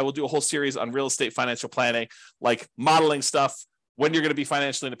classes, I will do a whole series on real estate financial planning, like modeling stuff, when you're going to be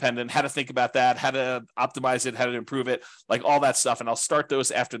financially independent, how to think about that, how to optimize it, how to improve it, like all that stuff. And I'll start those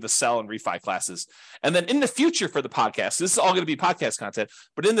after the sell and refi classes. And then in the future for the podcast, this is all going to be podcast content,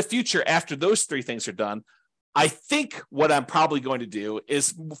 but in the future, after those three things are done, I think what I'm probably going to do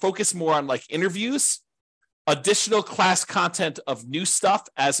is focus more on like interviews, additional class content of new stuff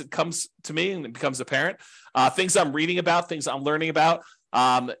as it comes to me and it becomes apparent, things I'm reading about, things I'm learning about,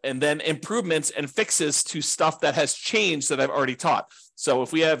 and then improvements and fixes to stuff that has changed that I've already taught. So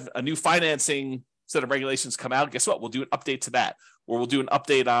if we have a new financing set of regulations come out, guess what? We'll do an update to that, or we'll do an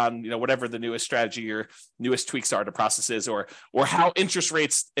update on, whatever the newest strategy or newest tweaks are to processes, or how interest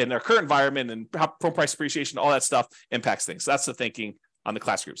rates in their current environment and how home price appreciation, all that stuff impacts things. So that's the thinking on the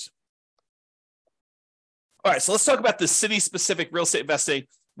class groups. All right, so let's talk about the city-specific real estate investing,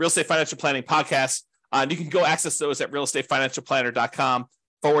 real estate financial planning podcast. And you can go access those at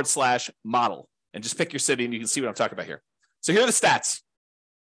realestatefinancialplanner.com/model and just pick your city and you can see what I'm talking about here. So here are the stats.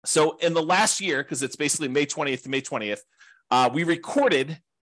 So in the last year, because it's basically May 20th to May 20th, we recorded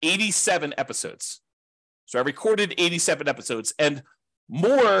 87 episodes. So I recorded 87 episodes and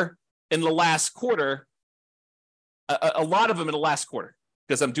more in the last quarter, a lot of them in the last quarter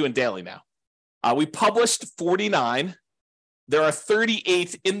because I'm doing daily now. We published 49. There are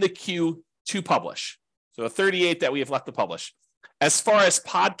 38 in the queue to publish. So 38 that we have left to publish. As far as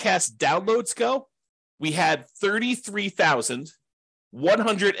podcast downloads go, we had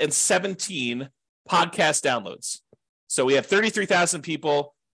 33,117 podcast downloads. So we have 33,000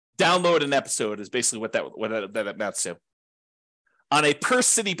 people download an episode is basically what that amounts to. On a per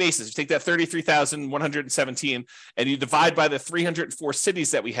city basis, you take that 33,117 and you divide by the 304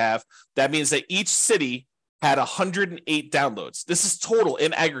 cities that we have, that means that each city had 108 downloads. This is total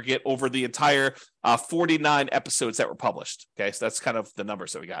in aggregate over the entire 49 episodes that were published. Okay, so that's kind of the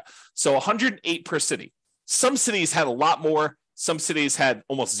numbers that we got. So 108 per city. Some cities had a lot more. Some cities had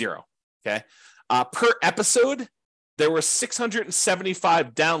almost zero. Okay, per episode, there were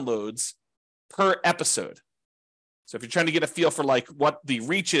 675 downloads per episode. So if you're trying to get a feel for like what the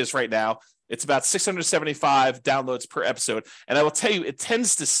reach is right now, it's about 675 downloads per episode. And I will tell you, it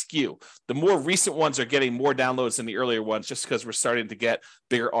tends to skew. The more recent ones are getting more downloads than the earlier ones, just because we're starting to get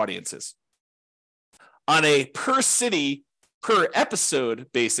bigger audiences. On a per city, per episode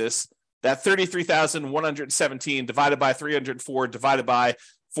basis, that 33,117 divided by 304 divided by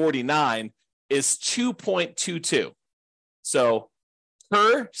 49 is 2.22. So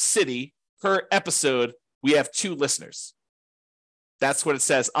per city, per episode, we have 2 listeners. That's what it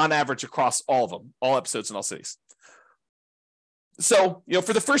says on average across all of them, all episodes in all cities. So,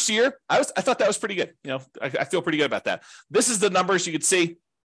 for the first year, I thought that was pretty good. I feel pretty good about that. This is the numbers you could see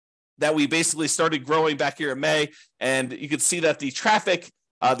that we basically started growing back here in May. And you could see that the traffic,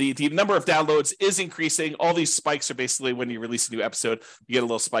 the number of downloads is increasing. All these spikes are basically when you release a new episode, you get a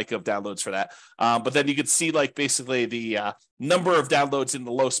little spike of downloads for that. But then you could see like basically the number of downloads in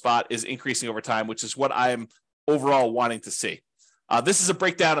the low spot is increasing over time, which is what I'm overall wanting to see. This is a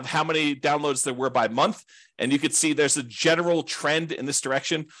breakdown of how many downloads there were by month. And you could see there's a general trend in this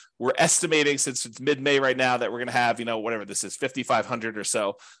direction. We're estimating, since it's mid-May right now, that we're going to have, whatever this is, 5,500 or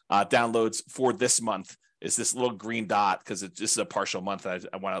so downloads for this month. Is this little green dot, because this is a partial month. I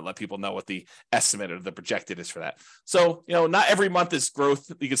want to let people know what the estimate or the projected is for that. So, not every month is growth.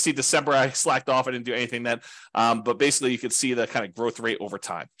 You can see December, I slacked off. I didn't do anything then. But basically, you can see the kind of growth rate over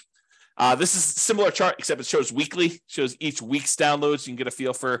time. This is a similar chart, except it shows weekly, shows each week's downloads. You can get a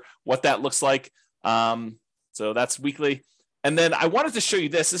feel for what that looks like. So that's weekly. And then I wanted to show you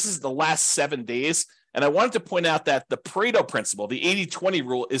this. This is the last 7 days. And I wanted to point out that the Pareto principle, the 80-20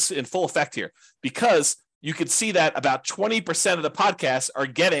 rule, is in full effect here, because you could see that about 20% of the podcasts are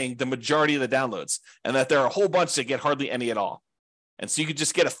getting the majority of the downloads, and that there are a whole bunch that get hardly any at all. And so you could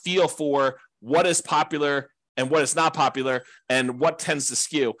just get a feel for what is popular and what is not popular and what tends to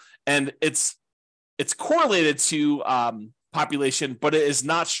skew. And it's correlated to population, but it is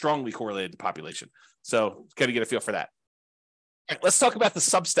not strongly correlated to population. So got to get a feel for that. All right, let's talk about the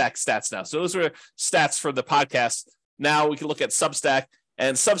Substack stats now. So those were stats for the podcast. Now we can look at Substack.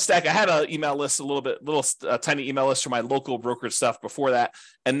 And Substack, I had an email list, little tiny email list for my local brokerage stuff before that.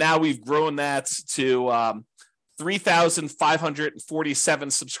 And now we've grown that to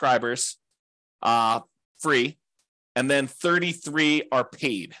 3,547 subscribers, free, and then 33 are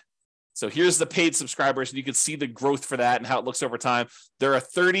paid. So here's the paid subscribers, and you can see the growth for that and how it looks over time. There are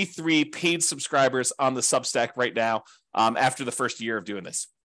 33 paid subscribers on the Substack right now after the first year of doing this.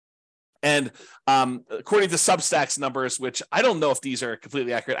 And according to Substack's numbers, which I don't know if these are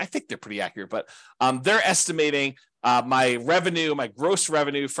completely accurate, I think they're pretty accurate, but they're estimating my gross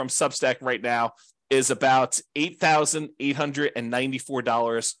revenue from Substack right now is about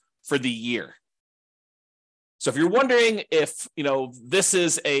 $8,894 for the year. So if you're wondering if, this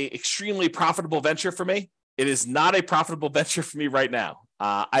is a extremely profitable venture for me, it is not a profitable venture for me right now.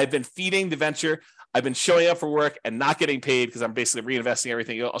 I've been feeding the venture. I've been showing up for work and not getting paid because I'm basically reinvesting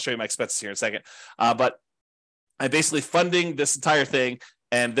everything. I'll show you my expenses here in a second. But I'm basically funding this entire thing,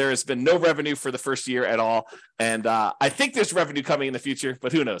 and there has been no revenue for the first year at all. And I think there's revenue coming in the future,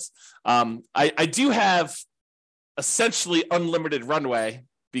 but who knows? I do have essentially unlimited runway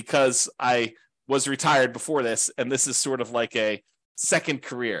because I was retired before this, and this is sort of like a second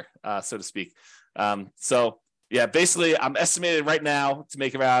career, so to speak. So yeah, basically I'm estimated right now to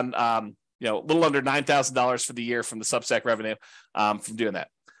make around, a little under $9,000 for the year from the Substack revenue from doing that.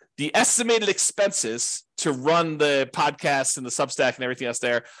 The estimated expenses to run the podcast and the Substack and everything else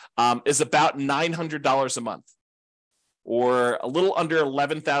there is about $900 a month, or a little under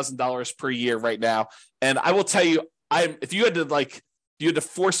 $11,000 per year right now. And I will tell you, if you had to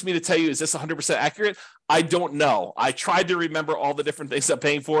force me to tell you, is this 100% accurate? I don't know. I tried to remember all the different things I'm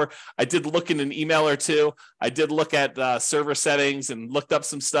paying for. I did look in an email or two. I did look at server settings and looked up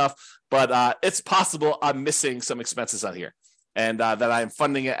some stuff, but it's possible I'm missing some expenses on here, and that I'm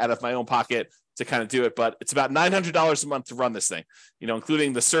funding it out of my own pocket to kind of do it. But it's about $900 a month to run this thing,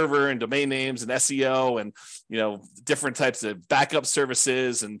 including the server and domain names and SEO and, different types of backup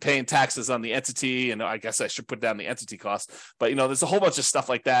services and paying taxes on the entity. And I guess I should put down the entity cost, but there's a whole bunch of stuff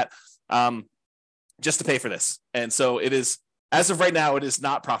like that just to pay for this. And so it is, as of right now, it is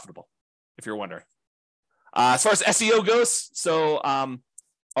not profitable, if you're wondering. As far as SEO goes, so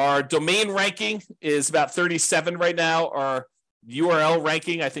our domain ranking is about 37 right now. Our URL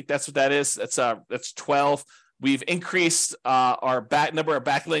ranking, I think that's what that is. That's 12. We've increased our number of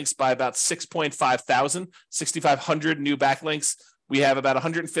backlinks by about 6,500 new backlinks. We have about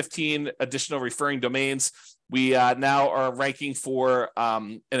 115 additional referring domains. We now are ranking for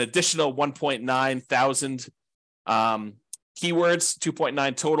an additional 1.9 thousand keywords,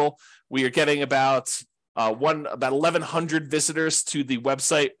 2.9 total. We are getting about 1,100 visitors to the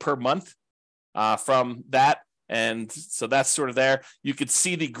website per month from that. And so that's sort of there. You could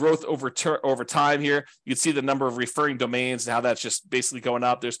see the growth over time here. You can see the number of referring domains and how that's just basically going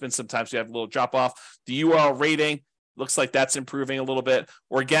up. There's been some times we have a little drop off. The URL rating looks like that's improving a little bit.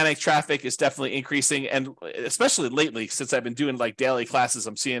 Organic traffic is definitely increasing. And especially lately, since I've been doing like daily classes,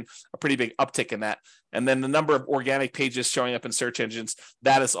 I'm seeing a pretty big uptick in that. And then the number of organic pages showing up in search engines,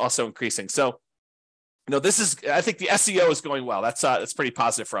 that is also increasing. So I think the SEO is going well. That's pretty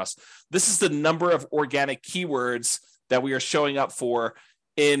positive for us. This is the number of organic keywords that we are showing up for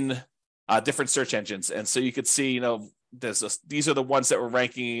in different search engines. And so you could see, these are the ones that we're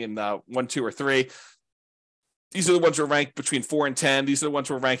ranking in 1, 2, or 3. These are the ones we're ranked between 4 and 10. These are the ones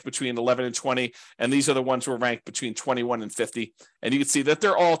we're ranked between 11 and 20. And these are the ones we're ranked between 21 and 50. And you can see that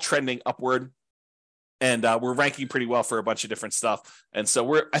they're all trending upward. And we're ranking pretty well for a bunch of different stuff. And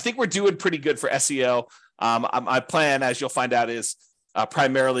so I think we're doing pretty good for SEO. My plan, as you'll find out, is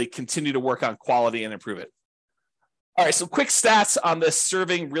primarily continue to work on quality and improve it. All right, so quick stats on this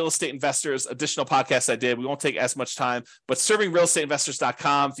Serving Real Estate Investors additional podcast I did. We won't take as much time, but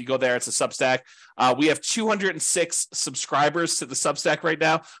servingrealestateinvestors.com. If you go there, it's a Substack. We have 206 subscribers to the Substack right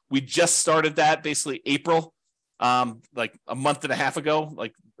now. We just started that basically April, like a month and a half ago,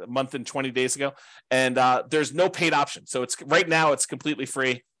 like a month and 20 days ago. And there's no paid option. So right now it's completely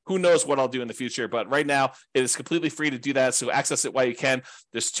free. Who knows what I'll do in the future, but right now it is completely free to do that. So access it while you can.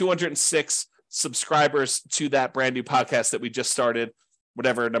 There's 206 subscribers to that brand new podcast that we just started.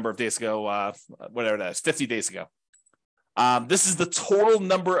 whatever number of days ago, whatever that is, 50 days ago. This is the total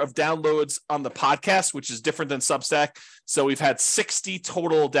number of downloads on the podcast, which is different than Substack. So we've had 60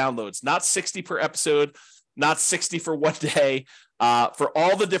 total downloads, not 60 per episode, not 60 for one day. For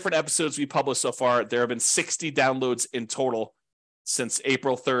all the different episodes we published so far, there have been 60 downloads in total since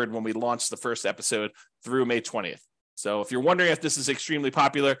April 3rd, when we launched the first episode, through May 20th. So if you're wondering if this is extremely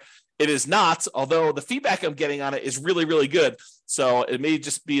popular, it is not, although the feedback I'm getting on it is really, really good. So it may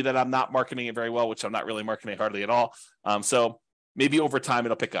just be that I'm not marketing it very well, which I'm not really marketing hardly at all. So maybe over time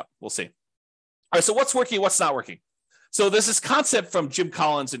it'll pick up. We'll see. All right, so what's working, what's not working? So there's this concept from Jim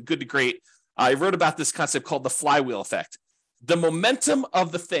Collins in Good to Great. I wrote about this concept called the flywheel effect. The momentum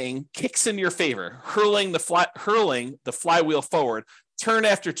of the thing kicks in your favor, hurling the flywheel forward, turn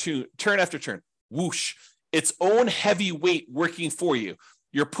after turn, whoosh, its own heavy weight working for you.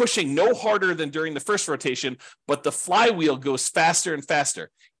 You're pushing no harder than during the first rotation, but the flywheel goes faster and faster.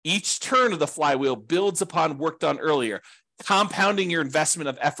 Each turn of the flywheel builds upon work done earlier, compounding your investment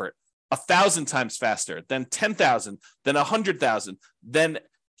of effort 1,000 times faster, then 10,000, then 100,000, then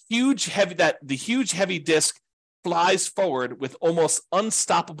the huge heavy disc flies forward with almost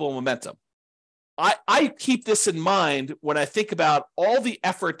unstoppable momentum. I keep this in mind when I think about all the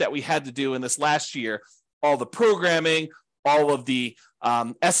effort that we had to do in this last year, all the programming, all of the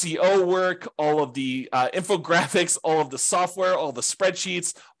SEO work, all of the infographics, all of the software, all the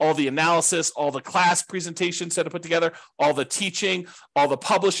spreadsheets, all the analysis, all the class presentations that I put together, all the teaching, all the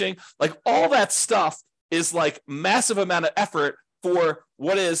publishing, like all that stuff is like massive amount of effort for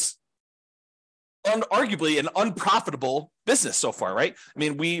what is arguably an unprofitable business so far, right? I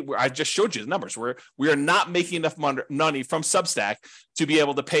mean, I just showed you the numbers. We are not making enough money from Substack to be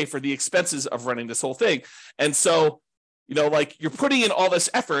able to pay for the expenses of running this whole thing. And so, like you're putting in all this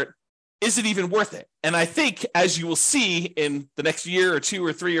effort, is it even worth it? And I think, as you will see in the next year or 2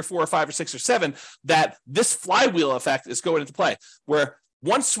 or 3 or 4 or 5 or 6 or 7, that this flywheel effect is going into play, where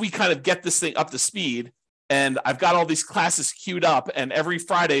once we kind of get this thing up to speed, and I've got all these classes queued up, and every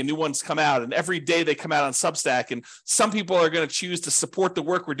Friday new ones come out, and every day they come out on Substack, and some people are going to choose to support the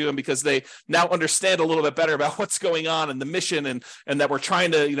work we're doing because they now understand a little bit better about what's going on and the mission, and that we're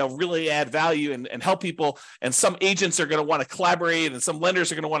trying to really add value and help people. And some agents are going to want to collaborate, and some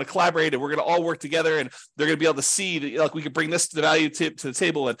lenders are going to want to collaborate, and we're going to all work together, and they're going to be able to see that, like, we could bring this to the value to the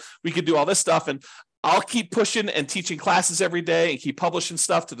table, and we could do all this stuff. And I'll keep pushing and teaching classes every day and keep publishing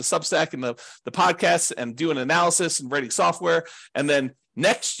stuff to the Substack and the podcasts and doing analysis and writing software. And then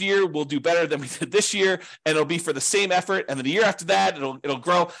next year we'll do better than we did this year, and it'll be for the same effort. And then the year after that, it'll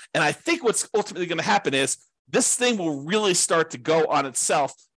grow. And I think what's ultimately going to happen is this thing will really start to go on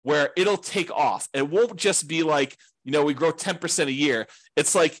itself, where it'll take off. It won't just be like, we grow 10% a year.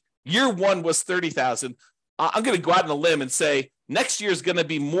 It's like year one was 30,000. I'm going to go out on a limb and say next year is going to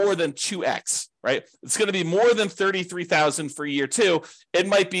be more than 2x, right? It's going to be more than 33,000 for year two. It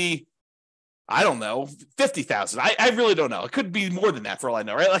might be, I don't know, 50,000. I really don't know. It could be more than that for all I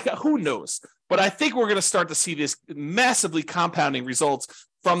know, right? Like, who knows? But I think we're going to start to see this massively compounding results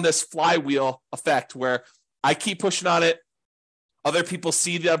from this flywheel effect, where I keep pushing on it. Other people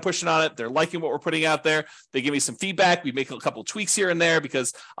see that I'm pushing on it. They're liking what we're putting out there. They give me some feedback. We make a couple of tweaks here and there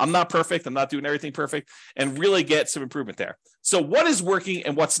because I'm not perfect. I'm not doing everything perfect, and really get some improvement there. So what is working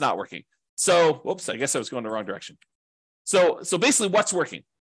and what's not working? So, whoops, I guess I was going the wrong direction. So basically what's working?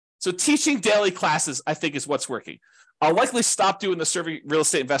 So teaching daily classes, I think, is what's working. I'll likely stop doing the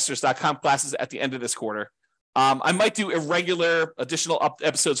ServingRealEstateInvestors.com classes at the end of this quarter. I might do irregular additional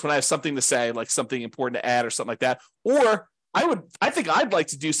episodes when I have something to say, like something important to add or something like that. Or I think I'd like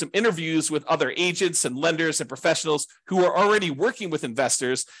to do some interviews with other agents and lenders and professionals who are already working with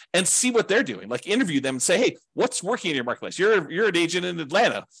investors and see what they're doing. Like, interview them and say, hey, what's working in your marketplace? You're an agent in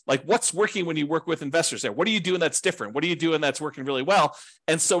Atlanta. Like, what's working when you work with investors there? What are you doing that's different? What are you doing that's working really well?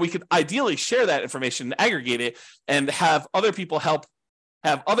 And so we could ideally share that information and aggregate it and have other people have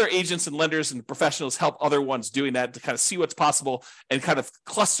other agents and lenders and professionals help other ones doing that, to kind of see what's possible and kind of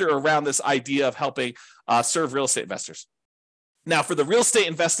cluster around this idea of helping serve real estate investors. Now, for the real estate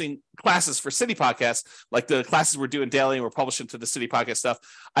investing classes for City Podcast, like the classes we're doing daily and we're publishing to the City Podcast stuff,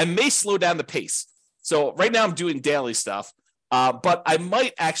 I may slow down the pace. So right now I'm doing daily stuff, but I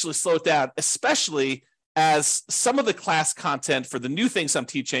might actually slow it down, especially as some of the class content for the new things I'm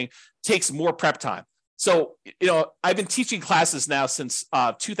teaching takes more prep time. So, I've been teaching classes now since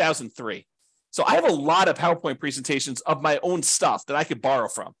 2003. So I have a lot of PowerPoint presentations of my own stuff that I could borrow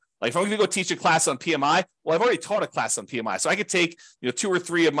from. Like if I'm going to go teach a class on PMI, well, I've already taught a class on PMI. So I could take 2 or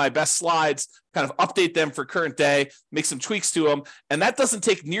 3 of my best slides, kind of update them for current day, make some tweaks to them. And that doesn't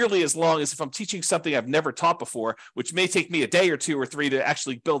take nearly as long as if I'm teaching something I've never taught before, which may take me a day or 2 or 3 to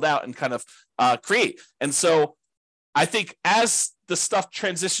actually build out and kind of create. And so I think as the stuff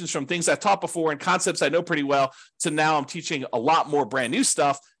transitions from things I've taught before and concepts I know pretty well to now I'm teaching a lot more brand new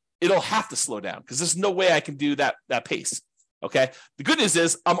stuff, it'll have to slow down because there's no way I can do that pace. Okay. The good news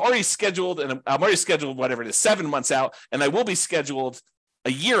is I'm already scheduled whatever it is, 7 months out, and I will be scheduled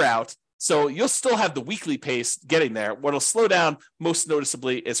a year out. So you'll still have the weekly pace getting there. What'll slow down most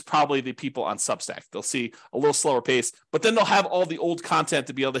noticeably is probably the people on Substack. They'll see a little slower pace, but then they'll have all the old content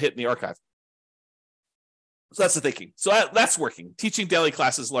to be able to hit in the archive. So that's the thinking. So that's working. Teaching daily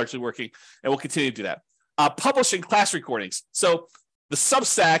classes is largely working, and we'll continue to do that. Publishing class recordings. So the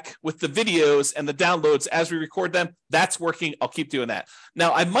Substack with the videos and the downloads as we record them, that's working. I'll keep doing that.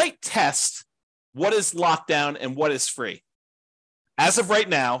 Now, I might test what is locked down and what is free. As of right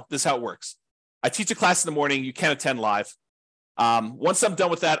now, this is how it works. I teach a class in the morning. You can attend live. Once I'm done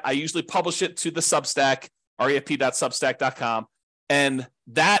with that, I usually publish it to the Substack, refp.substack.com, and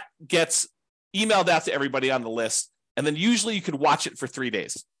that gets emailed out to everybody on the list. And then usually you can watch it for 3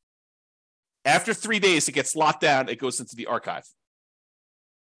 days. After 3 days, it gets locked down. It goes into the archive.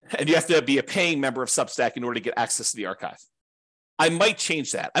 And you have to be a paying member of Substack in order to get access to the archive. I might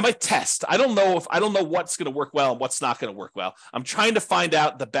change that. I might test. I don't know what's going to work well and what's not going to work well. I'm trying to find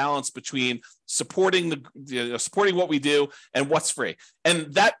out the balance between supporting supporting what we do and what's free.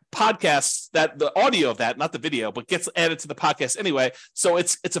 And that podcast, that the audio of that, not the video, but gets added to the podcast anyway. So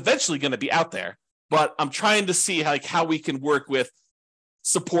it's eventually going to be out there. But I'm trying to see how we can work with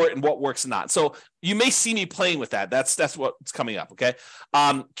support and what works and not. So you may see me playing with that. That's what's coming up. Okay.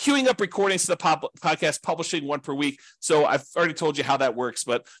 Queuing up recordings to the podcast, publishing 1 per week. So I've already told you how that works,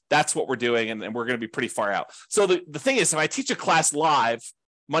 but that's what we're doing. And we're going to be pretty far out. So the thing is, if I teach a class live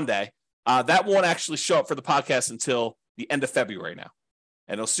Monday, that won't actually show up for the podcast until the end of February now.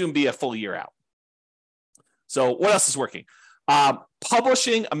 And it'll soon be a full year out. So what else is working?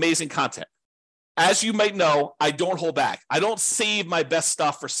 Publishing amazing content. As you might know, I don't hold back. I don't save my best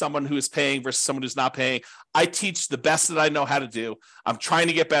stuff for someone who is paying versus someone who's not paying. I teach the best that I know how to do. I'm trying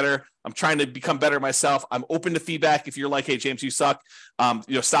to get better. I'm trying to become better myself. I'm open to feedback. If you're like, hey, James, you suck.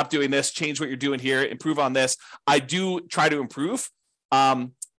 Stop doing this. Change what you're doing here. Improve on this. I do try to improve.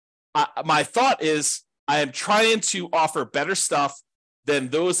 My thought is I am trying to offer better stuff than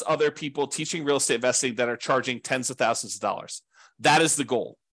those other people teaching real estate investing that are charging tens of thousands of dollars. That is the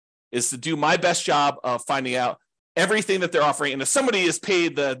goal. Is to do my best job of finding out everything that they're offering. And if somebody is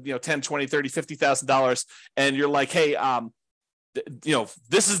paid the $10, $20, $30, $50,000 and you're like, hey,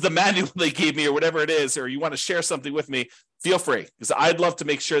 this is the manual they gave me or whatever it is, or you want to share something with me, feel free, because I'd love to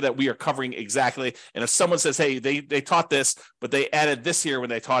make sure that we are covering exactly. And if someone says, hey, they taught this, but they added this here when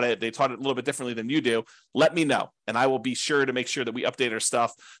they taught it a little bit differently than you do, let me know. And I will be sure to make sure that we update our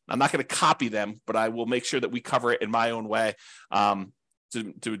stuff. I'm not going to copy them, but I will make sure that we cover it in my own way.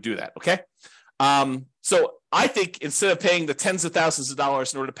 To do that. Okay. So I think instead of paying the tens of thousands of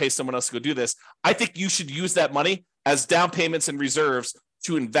dollars in order to pay someone else to go do this, I think you should use that money as down payments and reserves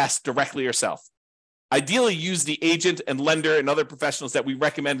to invest directly yourself. Ideally, use the agent and lender and other professionals that we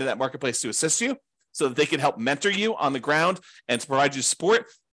recommend in that marketplace to assist you so that they can help mentor you on the ground and to provide you support.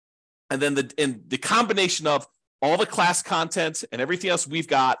 And then the combination of all the class content and everything else we've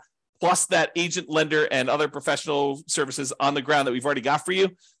got, plus that agent, lender, and other professional services on the ground that we've already got for you,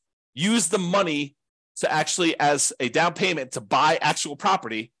 use the money to actually as a down payment to buy actual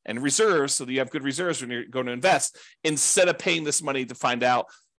property and reserves so that you have good reserves when you're going to invest instead of paying this money to find out,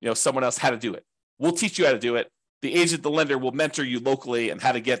 someone else how to do it. We'll teach you how to do it. The agent, the lender will mentor you locally and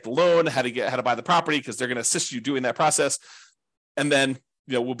how to get the loan, how to buy the property, because they're going to assist you doing that process. And then,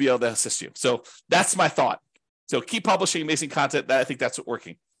 we'll be able to assist you. So that's my thought. So keep publishing amazing content. I think that's what's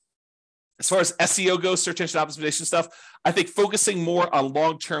working. As far as SEO goes, search engine optimization stuff, I think focusing more on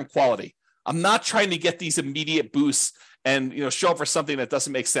long-term quality. I'm not trying to get these immediate boosts and show up for something that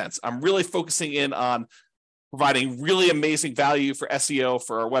doesn't make sense. I'm really focusing in on providing really amazing value for SEO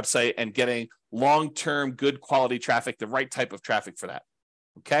for our website and getting long-term good quality traffic, the right type of traffic for that.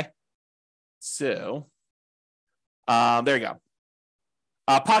 Okay. So there you go.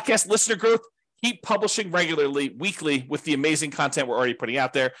 Podcast listener growth. Keep publishing regularly, weekly, with the amazing content we're already putting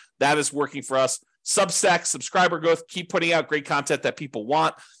out there. That is working for us. Substack, subscriber growth. Keep putting out great content that people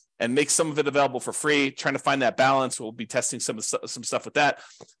want and make some of it available for free. Trying to find that balance. We'll be testing some stuff with that.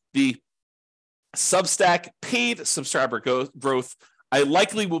 The Substack paid subscriber growth. I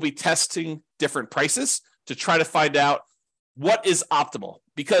likely will be testing different prices to try to find out what is optimal?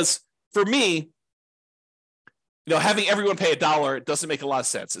 Because for me, having everyone pay $1, it doesn't make a lot of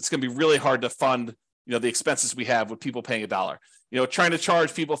sense. It's going to be really hard to fund, the expenses we have with people paying $1. Trying to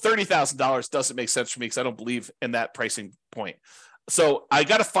charge people $30,000 doesn't make sense for me because I don't believe in that pricing point. So I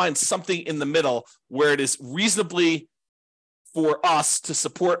got to find something in the middle where it is reasonably for us to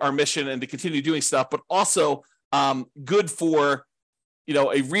support our mission and to continue doing stuff, but also good for,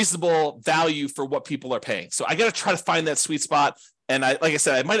 a reasonable value for what people are paying. So I got to try to find that sweet spot. And like I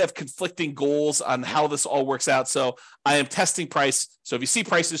said, I might have conflicting goals on how this all works out. So I am testing price. So if you see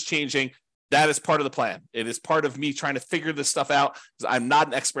prices changing, that is part of the plan. It is part of me trying to figure this stuff out because I'm not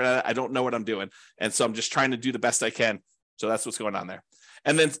an expert at it. I don't know what I'm doing. And so I'm just trying to do the best I can. So that's what's going on there.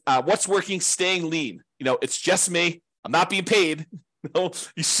 And then what's working, staying lean. It's just me. I'm not being paid.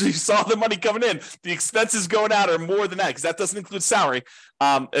 You saw the money coming in. The expenses going out are more than that because that doesn't include salary.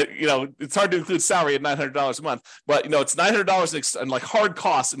 It's hard to include salary at $900 a month, but it's $900 and like hard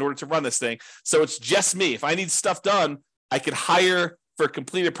costs in order to run this thing. So it's just me. If I need stuff done, I could hire for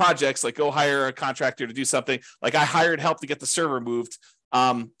completed projects, like go hire a contractor to do something. Like I hired help to get the server moved.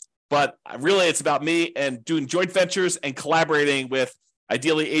 But really it's about me and doing joint ventures and collaborating with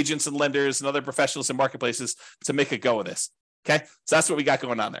ideally agents and lenders and other professionals and marketplaces to make a go of this. Okay, so that's what we got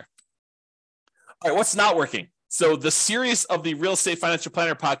going on there. All right, what's not working? So the series of the Real Estate Financial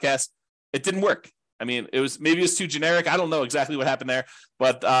Planner podcast, it didn't work. I mean, it was too generic. I don't know exactly what happened there,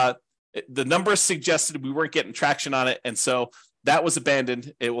 but the numbers suggested we weren't getting traction on it, and so that was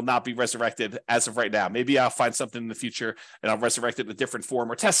abandoned. It will not be resurrected as of right now. Maybe I'll find something in the future and I'll resurrect it in a different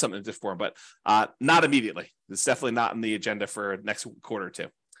form or test something in a different form, but not immediately. It's definitely not on the agenda for next quarter or two.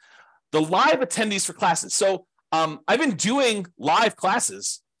 The live attendees for classes. So I've been doing live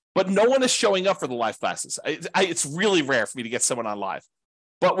classes, but no one is showing up for the live classes. It's really rare for me to get someone on live,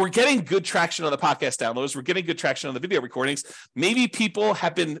 but we're getting good traction on the podcast downloads. We're getting good traction on the video recordings. Maybe people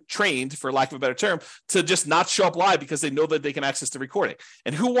have been trained, for lack of a better term, to just not show up live because they know that they can access the recording.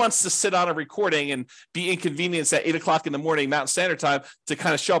 And who wants to sit on a recording and be inconvenienced at 8:00 in the morning, Mountain Standard Time, to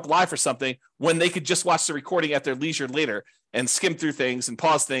kind of show up live for something when they could just watch the recording at their leisure later and skim through things and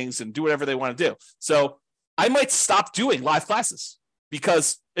pause things and do whatever they want to do. So I might stop doing live classes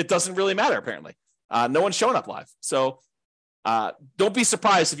because it doesn't really matter, apparently. No one's showing up live. So don't be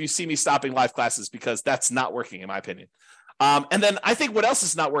surprised if you see me stopping live classes because that's not working, in my opinion. And then I think what else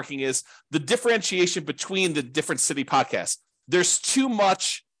is not working is the differentiation between the different city podcasts. There's too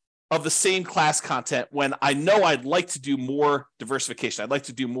much of the same class content when I know I'd like to do more diversification. I'd like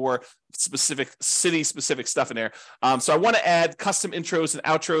to do more specific city-specific stuff in there. So I want to add custom intros and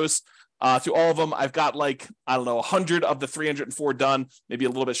outros to all of them. I've got 100 of the 304 done, maybe a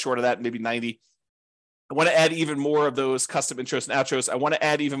little bit short of that, maybe 90. I want to add even more of those custom intros and outros. I want to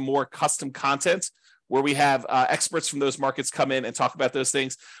add even more custom content where we have experts from those markets come in and talk about those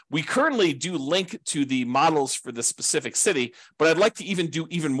things. We currently do link to the models for the specific city, but I'd like to even do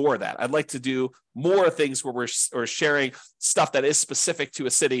even more of that. I'd like to do more things where we're sharing stuff that is specific to a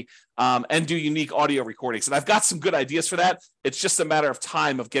city and do unique audio recordings. And I've got some good ideas for that. It's just a matter of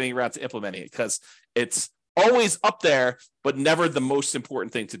time of getting around to implementing it because it's always up there, but never the most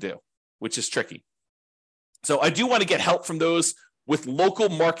important thing to do, which is tricky. So I do want to get help from those with local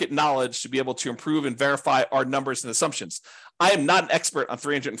market knowledge to be able to improve and verify our numbers and assumptions. I am not an expert on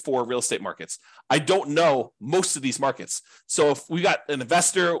 304 real estate markets. I don't know most of these markets. So if we got an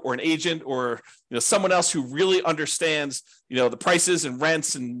investor or an agent or someone else who really understands the prices and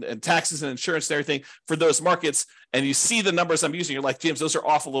rents and taxes and insurance and everything for those markets, and you see the numbers I'm using, you're like, James, those are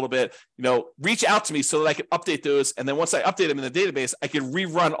off a little bit. Reach out to me so that I can update those. And then once I update them in the database, I can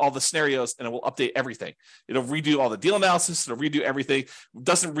rerun all the scenarios and it will update everything. It'll redo all the deal analysis. It'll redo everything. It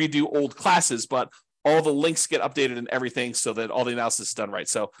doesn't redo old classes, but all the links get updated and everything so that all the analysis is done right.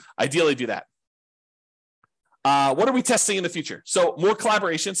 So ideally do that. What are we testing in the future? So more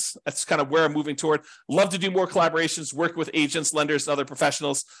collaborations. That's kind of where I'm moving toward. Love to do more collaborations, work with agents, lenders, and other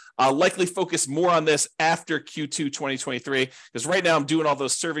professionals. Likely focus more on this after Q2 2023, because right now I'm doing all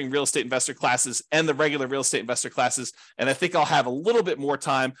those serving real estate investor classes and the regular real estate investor classes. And I think I'll have a little bit more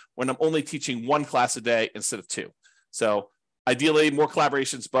time when I'm only teaching one class a day instead of two. So ideally more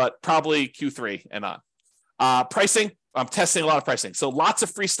collaborations, but probably Q3 and on. Pricing, I'm testing a lot of pricing. So lots of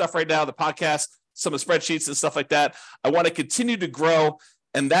free stuff right now, the podcast, some of the spreadsheets and stuff like that. I want to continue to grow,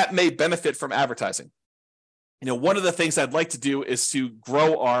 and that may benefit from advertising. One of the things I'd like to do is to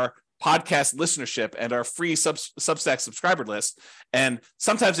grow our podcast listenership and our free Substack subscriber list. And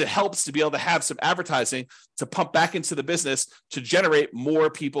sometimes it helps to be able to have some advertising to pump back into the business to generate more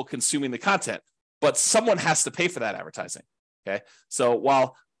people consuming the content. But someone has to pay for that advertising. Okay. So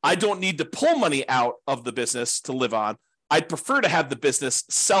while I don't need to pull money out of the business to live on, I'd prefer to have the business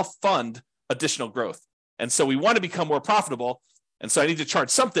self-fund additional growth. And so we want to become more profitable. And so I need to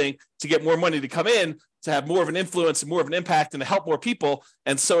charge something to get more money to come in, to have more of an influence and more of an impact and to help more people.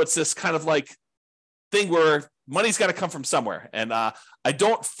 And so it's this kind of like thing where money's got to come from somewhere. And I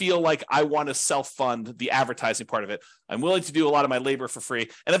don't feel like I want to self-fund the advertising part of it. I'm willing to do a lot of my labor for free.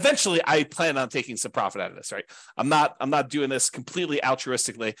 And eventually I plan on taking some profit out of this, right? I'm not doing this completely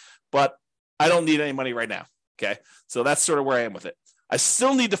altruistically, but I don't need any money right now. Okay. So that's sort of where I am with it. I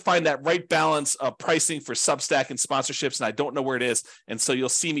still need to find that right balance of pricing for Substack and sponsorships, and I don't know where it is. And so you'll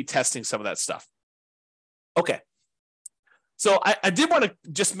see me testing some of that stuff. Okay. So I did want to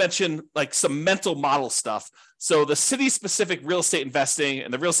just mention like some mental model stuff. So the city-specific real estate investing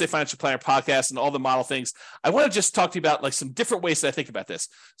and the Real Estate Financial Planner podcast and all the model things, I want to just talk to you about like some different ways that I think about this.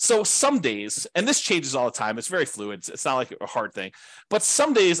 So some days, and this changes all the time, it's very fluid. It's not like a hard thing. But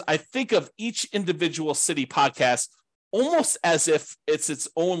some days I think of each individual city podcast almost as if it's its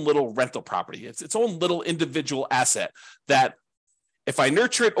own little rental property. It's its own little individual asset that if I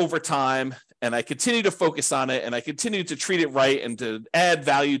nurture it over time and I continue to focus on it and I continue to treat it right and to add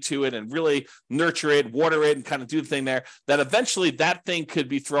value to it and really nurture it, water it, and kind of do the thing there, that eventually that thing could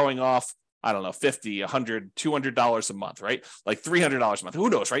be throwing off, I don't know, $50, $100, $200 a month, right? Like $300 a month. Who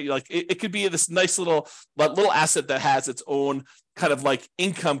knows, right? Like it could be this nice little asset that has its own kind of like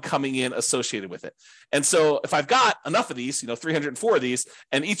income coming in associated with it. And so if I've got enough of these, 304 of these,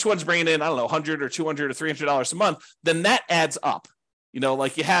 and each one's bringing in, I don't know, $100 or $200 or $300 a month, then that adds up.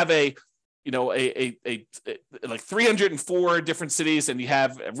 Like you have like 304 different cities, and you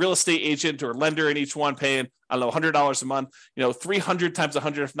have a real estate agent or lender in each one paying, I don't know, $100 a month. 300 times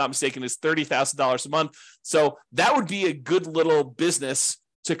 100, if not mistaken, is $30,000 a month. So that would be a good little business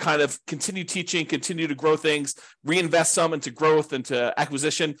to kind of continue teaching, continue to grow things, reinvest some into growth, into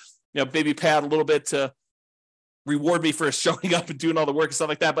acquisition, maybe pay out a little bit to reward me for showing up and doing all the work and stuff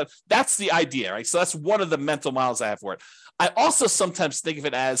like that. But that's the idea, right? So that's one of the mental models I have for it. I also sometimes think of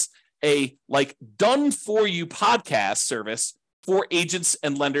it as a like done for you podcast service for agents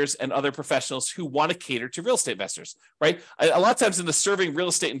and lenders and other professionals who want to cater to real estate investors, right? A lot of times in the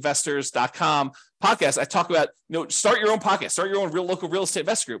servingrealestateinvestors.com podcast, I talk about, start your own podcast, start your own local real estate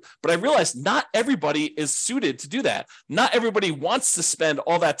investor group. But I realize not everybody is suited to do that. Not everybody wants to spend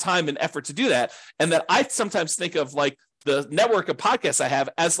all that time and effort to do that. And that I sometimes think of like the network of podcasts I have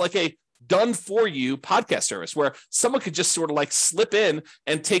as like a done for you podcast service where someone could just sort of like slip in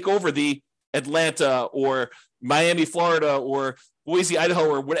and take over the Atlanta or Miami, Florida, or Boise, Idaho,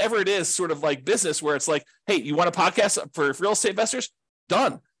 or whatever it is, sort of like business where it's like, hey, you want a podcast for real estate investors?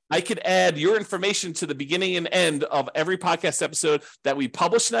 Done. I could add your information to the beginning and end of every podcast episode that we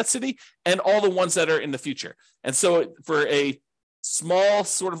publish in that city and all the ones that are in the future. And so for a small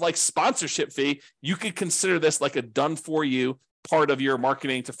sort of like sponsorship fee, you could consider this like a done for you part of your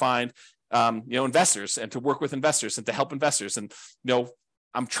marketing to find, investors and to work with investors and to help investors. And,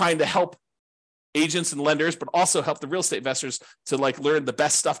 I'm trying to help agents and lenders, but also help the real estate investors to like learn the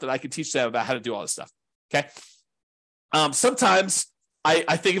best stuff that I can teach them about how to do all this stuff. Okay. Sometimes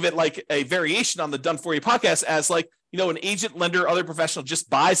I think of it like a variation on the Done For You podcast as like, an agent, lender, other professional just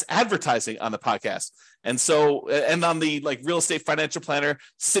buys advertising on the podcast. And so, and on the like Real Estate Financial Planner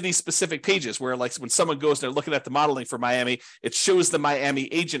city specific pages where like when someone goes, they're looking at the modeling for Miami, it shows the Miami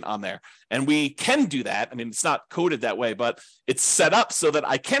agent on there. And we can do that. I mean, it's not coded that way, but it's set up so that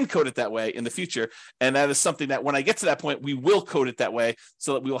I can code it that way in the future. And that is something that when I get to that point, we will code it that way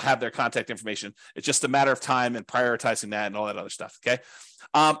so that we will have their contact information. It's just a matter of time and prioritizing that and all that other stuff. Okay.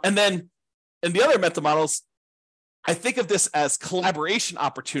 And then in the other mental models, I think of this as collaboration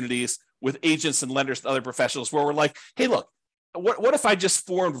opportunities with agents and lenders and other professionals where we're like, hey, look, what if I just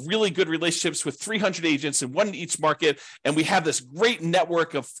formed really good relationships with 300 agents and one in each market, and we have this great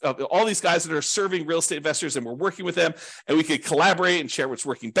network of all these guys that are serving real estate investors, and we're working with them, and we could collaborate and share what's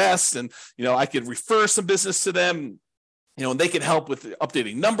working best, and I could refer some business to them. And they can help with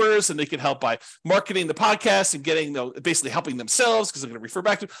updating numbers, and they can help by marketing the podcast and getting, basically helping themselves because they're going to refer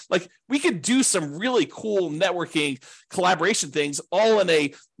back to. Like, we could do some really cool networking collaboration things all in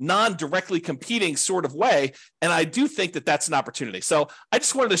a non-directly competing sort of way. And I do think that that's an opportunity. So I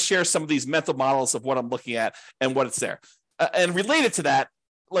just wanted to share some of these mental models of what I'm looking at and what it's there. And related to that,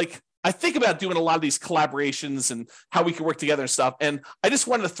 like, I think about doing a lot of these collaborations and how we can work together and stuff. And I just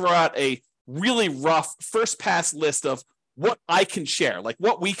wanted to throw out a really rough first pass list of what I can share, like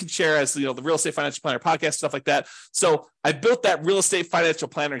what we can share as, the Real Estate Financial Planner podcast, stuff like that. So I built that Real Estate Financial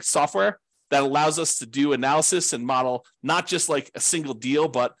Planner software that allows us to do analysis and model, not just like a single deal,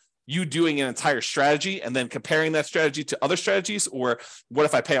 but you doing an entire strategy and then comparing that strategy to other strategies, or what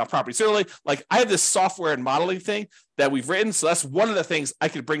if I pay off properties early? Like, I have this software and modeling thing that we've written. So that's one of the things I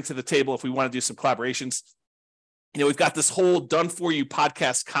could bring to the table if we want to do some collaborations. We've got this whole done for you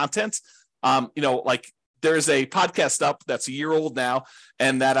podcast content. Like, there's a podcast up that's a year old now,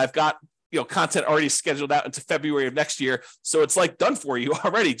 and that I've got content already scheduled out into February of next year. So it's like done for you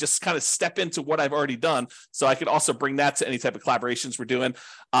already. Just kind of step into what I've already done. So I could also bring that to any type of collaborations we're doing.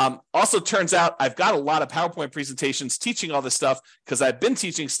 Also turns out I've got a lot of PowerPoint presentations teaching all this stuff, because I've been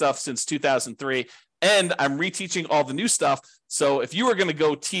teaching stuff since 2003, and I'm reteaching all the new stuff. So if you were going to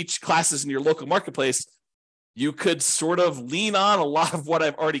go teach classes in your local marketplace, you could sort of lean on a lot of what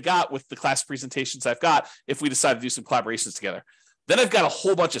I've already got with the class presentations I've got if we decide to do some collaborations together. Then I've got a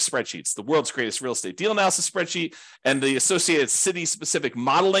whole bunch of spreadsheets, the world's greatest real estate deal analysis spreadsheet and the associated city-specific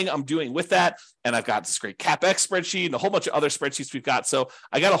modeling I'm doing with that. And I've got this great CapEx spreadsheet and a whole bunch of other spreadsheets we've got. So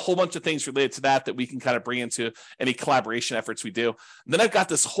I got a whole bunch of things related to that we can kind of bring into any collaboration efforts we do. And then I've got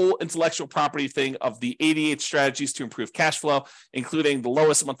this whole intellectual property thing of the 88 strategies to improve cash flow, including the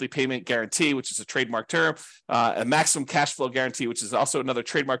lowest monthly payment guarantee, which is a trademark term, a maximum cash flow guarantee, which is also another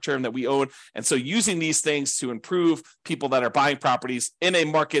trademark term that we own. And so using these things to improve people that are buying properties in a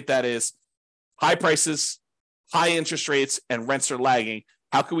market that is high prices, high interest rates, and rents are lagging,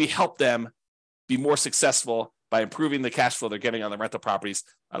 how can we help them be more successful by improving the cash flow they're getting on the rental properties,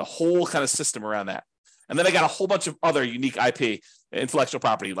 and a whole kind of system around that. And then I got a whole bunch of other unique IP, intellectual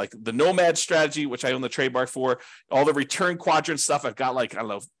property, like the Nomad strategy, which I own the trademark for, all the return quadrant stuff. I've got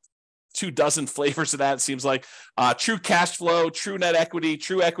 24 flavors of that, it seems like. True cash flow, true net equity,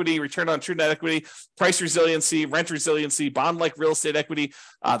 true equity, return on true net equity, price resiliency, rent resiliency, bond-like real estate equity,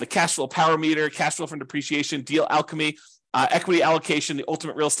 the cash flow power meter, cash flow from depreciation, deal alchemy, equity allocation, the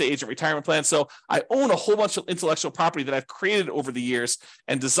ultimate real estate agent retirement plan. So I own a whole bunch of intellectual property that I've created over the years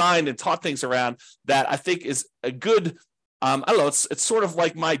and designed and taught things around that I think is a good, it's sort of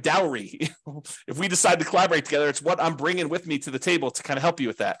like my dowry. If we decide to collaborate together, it's what I'm bringing with me to the table to kind of help you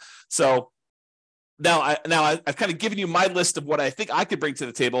with that. So now I've kind of given you my list of what I think I could bring to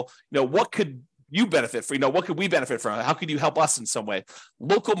the table. What could you benefit from? What could we benefit from? How could you help us in some way?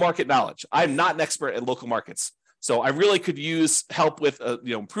 Local market knowledge. I'm not an expert in local markets. So I really could use help with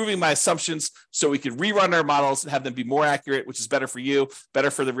improving my assumptions so we could rerun our models and have them be more accurate, which is better for you,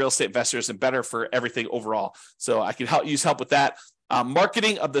 better for the real estate investors, and better for everything overall. So I can use help with that.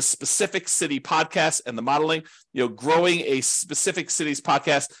 Marketing of the specific city podcast and the modeling, growing a specific city's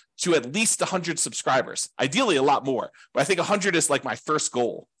podcast to at least 100 subscribers, ideally a lot more. But I think 100 is like my first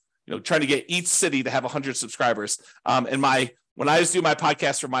goal, trying to get each city to have 100 subscribers. When I was doing my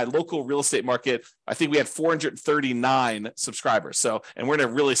podcast for my local real estate market, I think we had 439 subscribers. So, and we're in a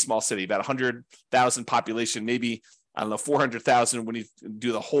really small city, about 100,000 population, maybe, 400,000 when you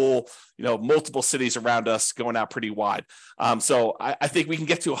do the whole, multiple cities around us going out pretty wide. So I think we can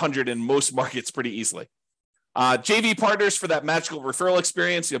get to 100 in most markets pretty easily. JV partners for that magical referral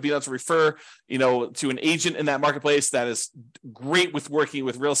experience, being able to refer, to an agent in that marketplace that is great with working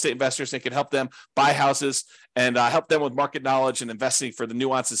with real estate investors and can help them buy houses and help them with market knowledge and investing for the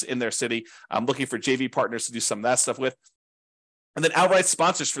nuances in their city. I'm looking for JV partners to do some of that stuff with. And then outright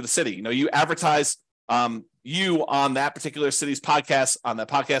sponsors for the city. You advertise you on that particular city's podcast, on that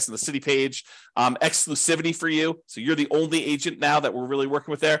podcast on the city page, exclusivity for you. So you're the only agent now that we're really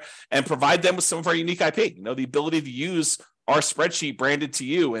working with there, and provide them with some of our unique IP, the ability to use our spreadsheet branded to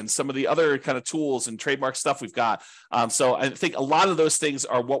you and some of the other kind of tools and trademark stuff we've got. So I think a lot of those things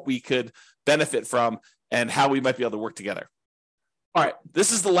are what we could benefit from and how we might be able to work together. All right,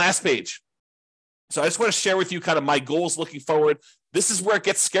 this is the last page. So I just want to share with you kind of my goals looking forward. This is where it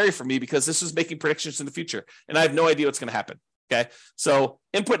gets scary for me because this is making predictions in the future and I have no idea what's going to happen. Okay. So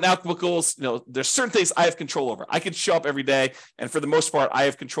input and output goals, there's certain things I have control over. I can show up every day. And for the most part, I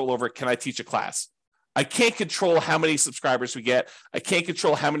have control over, can I teach a class? I can't control how many subscribers we get. I can't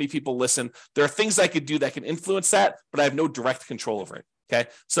control how many people listen. There are things I could do that can influence that, but I have no direct control over it. Okay.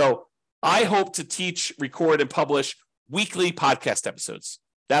 So I hope to teach, record, and publish weekly podcast episodes.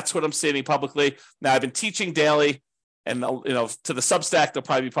 That's what I'm stating publicly. Now, I've been teaching daily, and to the Substack, they'll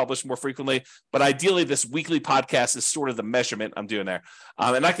probably be published more frequently. But ideally, this weekly podcast is sort of the measurement I'm doing there.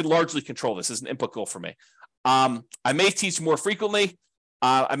 And I can largely control this as an input goal for me. I may teach more frequently.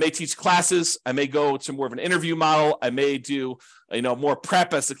 I may teach classes. I may go to more of an interview model. I may do, more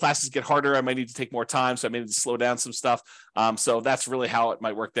prep as the classes get harder. I might need to take more time. So I may need to slow down some stuff. So that's really how it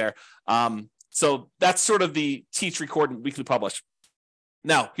might work there. So that's sort of the teach, record, and weekly publish.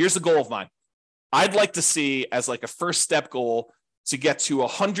 Now, here's the goal of mine. I'd like to see as like a first step goal to get to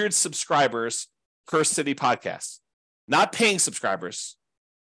 100 subscribers per city podcast, not paying subscribers,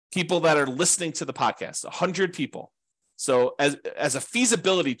 people that are listening to the podcast, 100 people. So as a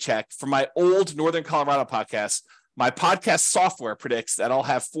feasibility check for my old Northern Colorado podcast, my podcast software predicts that I'll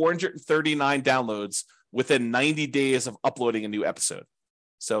have 439 downloads within 90 days of uploading a new episode.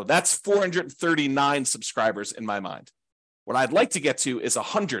 So that's 439 subscribers in my mind. What I'd like to get to is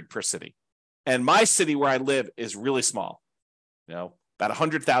 100 per city. And my city where I live is really small, about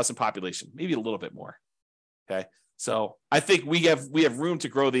 100,000 population, maybe a little bit more. Okay. So I think we have room to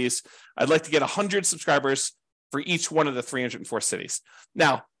grow these. I'd like to get 100 subscribers for each one of the 304 cities.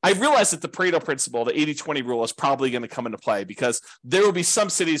 Now, I realize that the Pareto principle, the 80-20 rule, is probably going to come into play because there will be some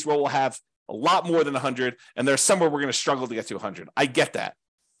cities where we'll have a lot more than 100, and there's somewhere we're going to struggle to get to 100. I get that.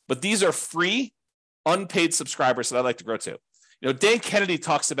 But these are free, unpaid subscribers that I'd like to grow to. Dan Kennedy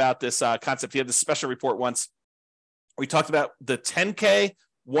talks about this concept. He had this special report once. We talked about the 10K,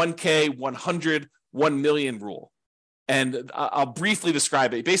 1K, 100, 1 million rule. And I'll briefly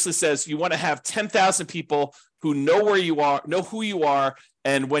describe it. It basically says you want to have 10,000 people who know where you are, know who you are,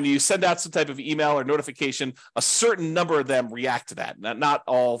 and when you send out some type of email or notification, a certain number of them react to that. Not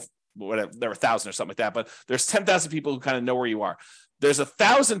all, whatever, there are 1,000 or something like that, but there's 10,000 people who kind of know where you are. There's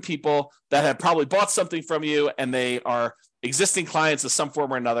 1,000 people that have probably bought something from you, and they are existing clients of some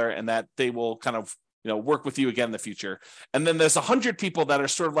form or another, and that they will kind of work with you again in the future. And then there's 100 people that are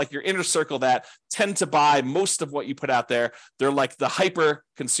sort of like your inner circle that tend to buy most of what you put out there. They're like the hyper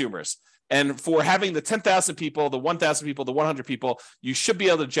consumers. And for having the 10,000 people, the 1,000 people, the 100 people, you should be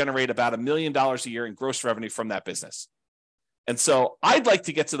able to generate about $1 million a year in gross revenue from that business. And so I'd like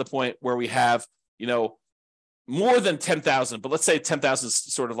to get to the point where we have, more than 10,000, but let's say 10,000 is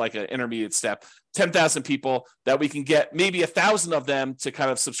sort of like an intermediate step, 10,000 people that we can get maybe 1,000 of them to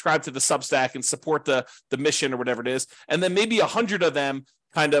kind of subscribe to the Substack and support the mission or whatever it is. And then maybe 100 of them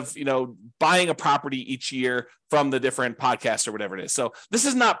kind of, buying a property each year from the different podcasts or whatever it is. So this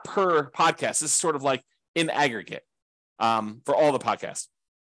is not per podcast. This is sort of like in aggregate for all the podcasts.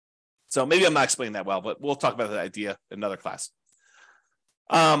 So maybe I'm not explaining that well, but we'll talk about that idea in another class.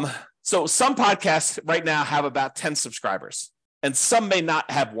 So some podcasts right now have about 10 subscribers, and some may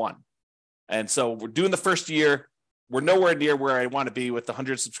not have one. And so we're doing the first year. We're nowhere near where I want to be with the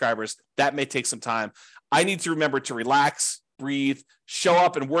 100 subscribers. That may take some time. I need to remember to relax, breathe, show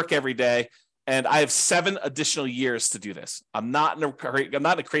up and work every day. And I have 7 additional years to do this. I'm not in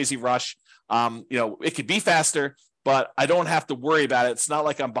a crazy rush. It could be faster, but I don't have to worry about it. It's not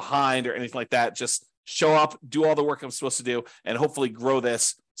like I'm behind or anything like that. Just show up, do all the work I'm supposed to do, and hopefully grow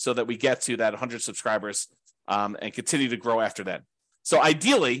this so that we get to that 100 subscribers and continue to grow after that. So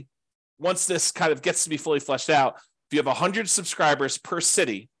ideally, once this kind of gets to be fully fleshed out, if you have 100 subscribers per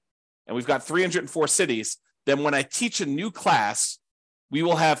city, and we've got 304 cities, then when I teach a new class, we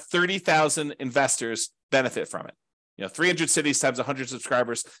will have 30,000 investors benefit from it. 300 cities times 100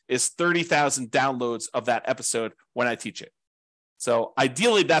 subscribers is 30,000 downloads of that episode when I teach it. So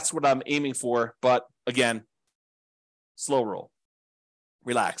ideally, that's what I'm aiming for. But again, slow roll.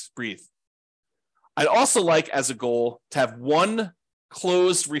 Relax, breathe. I'd also like as a goal to have 1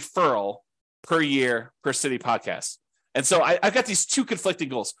 closed referral per year per city podcast. And so I've got these 2 conflicting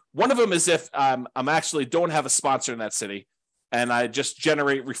goals. One of them is if I'm actually don't have a sponsor in that city and I just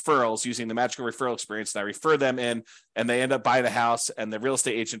generate referrals using the magical referral experience, and I refer them in and they end up buying a house and the real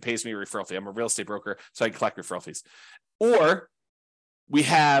estate agent pays me a referral fee. I'm a real estate broker, so I can collect referral fees. Or we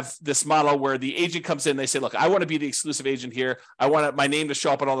have this model where the agent comes in, they say, look, I want to be the exclusive agent here. I want my name to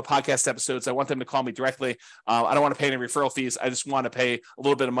show up on all the podcast episodes. I want them to call me directly. I don't want to pay any referral fees. I just want to pay a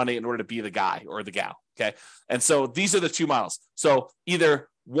little bit of money in order to be the guy or the gal. Okay. And so these are the 2 models. So either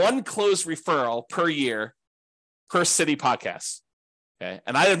 1 closed referral per year per city podcast. Okay.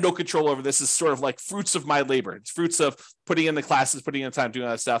 And I have no control over this. It's sort of like fruits of my labor. It's fruits of putting in the classes, putting in the time, doing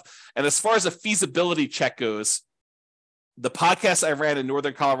all that stuff. And as far as a feasibility check goes, the podcast I ran in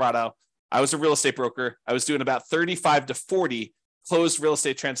Northern Colorado, I was a real estate broker. I was doing about 35 to 40 closed real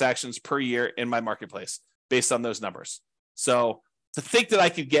estate transactions per year in my marketplace based on those numbers. So to think that I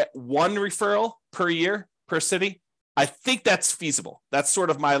could get 1 referral per year per city, I think that's feasible. That's sort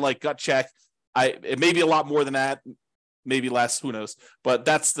of my gut check. It may be a lot more than that, maybe less, who knows, but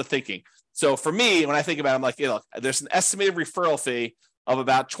that's the thinking. So for me, when I think about it, I'm like, look, there's an estimated referral fee of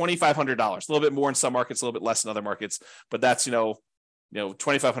about $2,500, a little bit more in some markets, a little bit less in other markets, but that's,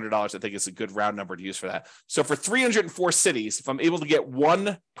 $2,500, I think is a good round number to use for that. So for 304 cities, if I'm able to get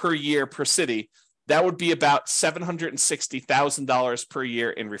 1 per year per city, that would be about $760,000 per year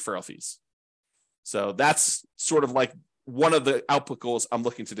in referral fees. So that's sort of like one of the output goals I'm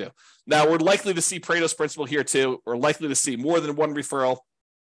looking to do. Now, we're likely to see Pareto's principle here too. We're likely to see more than 1 referral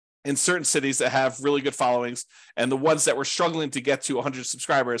in certain cities that have really good followings, and the ones that were struggling to get to 100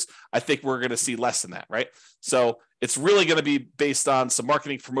 subscribers, I think we're going to see less than that, right? So it's really going to be based on some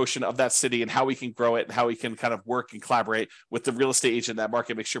marketing promotion of that city and how we can grow it and how we can kind of work and collaborate with the real estate agent in that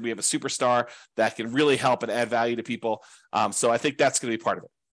market, make sure we have a superstar that can really help and add value to people. So I think that's going to be part of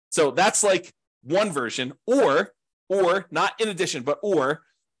it. So that's like one version, or not in addition, but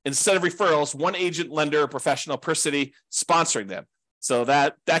instead of referrals, one agent, lender, professional per city sponsoring them. So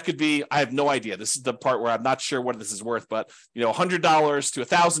that could be, I have no idea. This is the part where I'm not sure what this is worth, but $100 to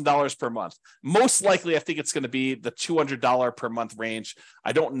 $1,000 per month. Most likely, I think it's going to be the $200 per month range.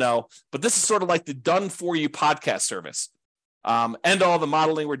 I don't know, but this is sort of like the done for you podcast service. And all the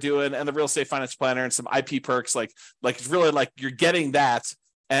modeling we're doing and the real estate finance planner and some IP perks. Like it's really like you're getting that.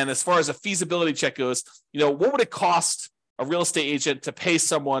 And as far as a feasibility check goes, what would it cost a real estate agent to pay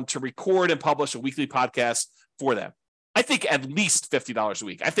someone to record and publish a weekly podcast for them? I think at least $50 a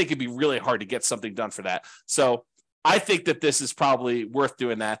week. I think it'd be really hard to get something done for that. So I think that this is probably worth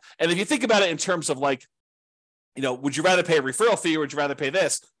doing that. And if you think about it in terms of like, would you rather pay a referral fee or would you rather pay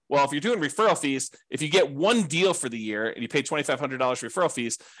this? Well, if you're doing referral fees, if you get one deal for the year and you pay $2,500 referral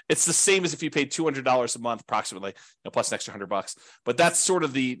fees, it's the same as if you paid $200 a month, approximately, plus an extra $100. But that's sort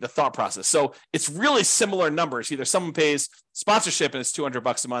of the thought process. So it's really similar numbers. Either someone pays sponsorship and it's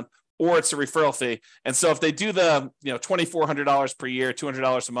 $200 a month, or it's a referral fee. And so if they do the, $2,400 per year,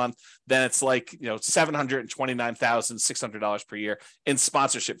 $200 a month, then it's like, $729,600 per year in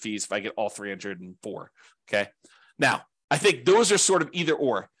sponsorship fees if I get all 304. Okay. Now, I think those are sort of either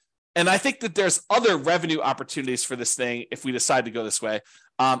or. And I think that there's other revenue opportunities for this thing if we decide to go this way.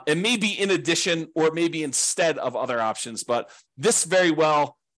 It may be in addition or maybe instead of other options, but this very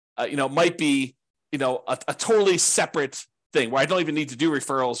well, might be, a totally separate thing where I don't even need to do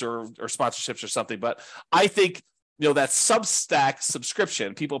referrals or sponsorships or something. But I think, that Substack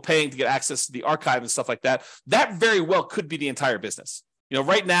subscription, people paying to get access to the archive and stuff like that, that very well could be the entire business.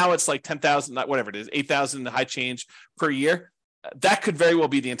 Right now it's like 10,000, whatever it is, 8,000 high change per year. That could very well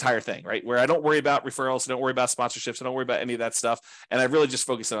be the entire thing, right? Where I don't worry about referrals, I don't worry about sponsorships, I don't worry about any of that stuff. And I really just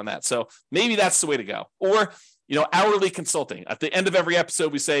focus on that. So maybe that's the way to go. Or, hourly consulting. At the end of every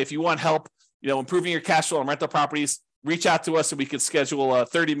episode, we say, if you want help, improving your cash flow on rental properties, reach out to us and we could schedule a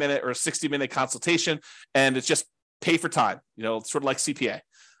 30-minute or 60-minute consultation. And it's just pay for time, sort of like CPA.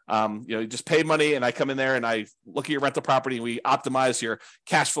 You just pay money and I come in there and I look at your rental property and we optimize your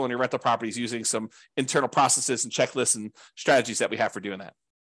cash flow in your rental properties using some internal processes and checklists and strategies that we have for doing that.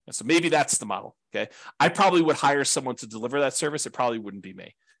 And so maybe that's the model. Okay. I probably would hire someone to deliver that service. It probably wouldn't be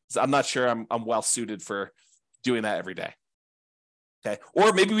me. I'm not sure I'm well suited for doing that every day. Okay.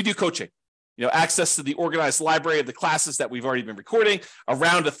 Or maybe we do coaching. Access to the organized library of the classes that we've already been recording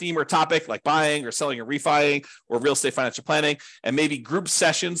around a theme or topic like buying or selling or refining or real estate financial planning, and maybe group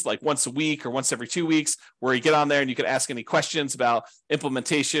sessions like once a week or once every 2 weeks where you get on there and you can ask any questions about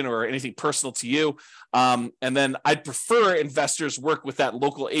implementation or anything personal to you. And then I'd prefer investors work with that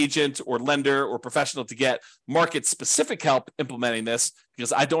local agent or lender or professional to get market specific help implementing this,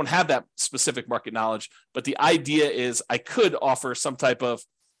 because I don't have that specific market knowledge. But the idea is I could offer some type of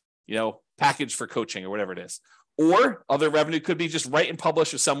package for coaching or whatever it is. Or other revenue could be just write and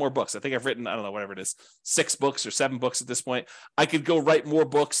publish or sell more books. I think I've written, whatever it is, 6 books or 7 books at this point. I could go write more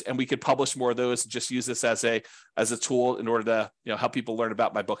books and we could publish more of those and just use this as a tool in order to, help people learn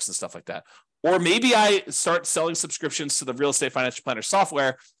about my books and stuff like that. Or maybe I start selling subscriptions to the real estate financial planner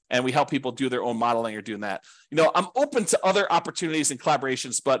software and we help people do their own modeling or doing that. I'm open to other opportunities and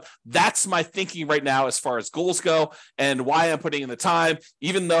collaborations, but that's my thinking right now as far as goals go and why I'm putting in the time,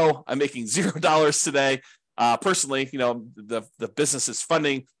 even though I'm making $0 today. Personally, the business is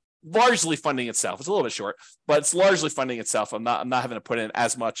largely funding itself. It's a little bit short, but it's largely funding itself. I'm not having to put in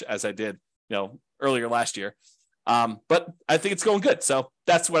as much as I did, earlier last year. But I think it's going good. So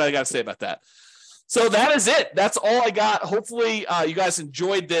that's what I got to say about that. So that is it. That's all I got. Hopefully you guys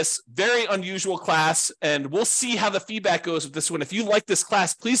enjoyed this very unusual class, and we'll see how the feedback goes with this one. If you like this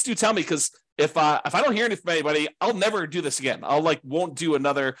class, please do tell me, because if I don't hear anything from anybody, I'll never do this again. Won't do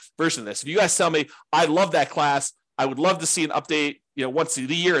another version of this. If you guys tell me, I love that class, I would love to see an update, once a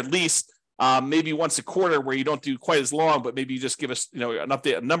year at least, maybe once a quarter where you don't do quite as long, but maybe you just give us, an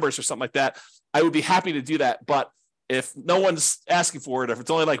update of numbers or something like that. I would be happy to do that. But if no one's asking for it, or if it's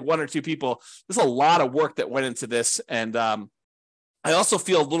only like 1 or 2 people, there's a lot of work that went into this. And I also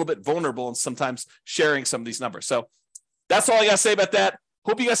feel a little bit vulnerable in sometimes sharing some of these numbers. So that's all I got to say about that.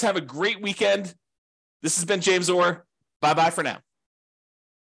 Hope you guys have a great weekend. This has been James Orr. Bye-bye for now.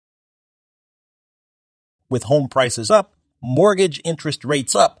 With home prices up, mortgage interest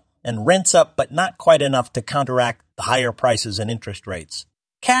rates up, and rents up, but not quite enough to counteract the higher prices and interest rates.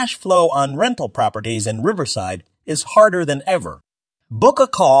 cash flow on rental properties in Riverside is harder than ever. Book a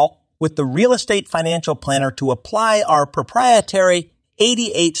call with the Real Estate Financial Planner to apply our proprietary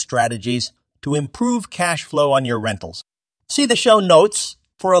 88 strategies to improve cash flow on your rentals. See the show notes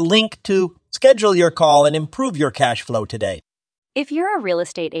for a link to schedule your call and improve your cash flow today. If you're a real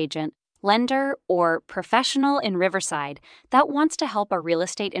estate agent, lender, or professional in Riverside that wants to help our real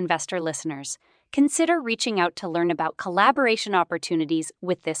estate investor listeners, consider reaching out to learn about collaboration opportunities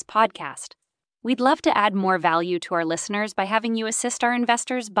with this podcast. We'd love to add more value to our listeners by having you assist our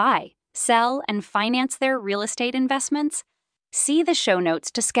investors buy, sell, and finance their real estate investments. See the show notes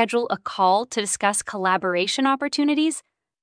to schedule a call to discuss collaboration opportunities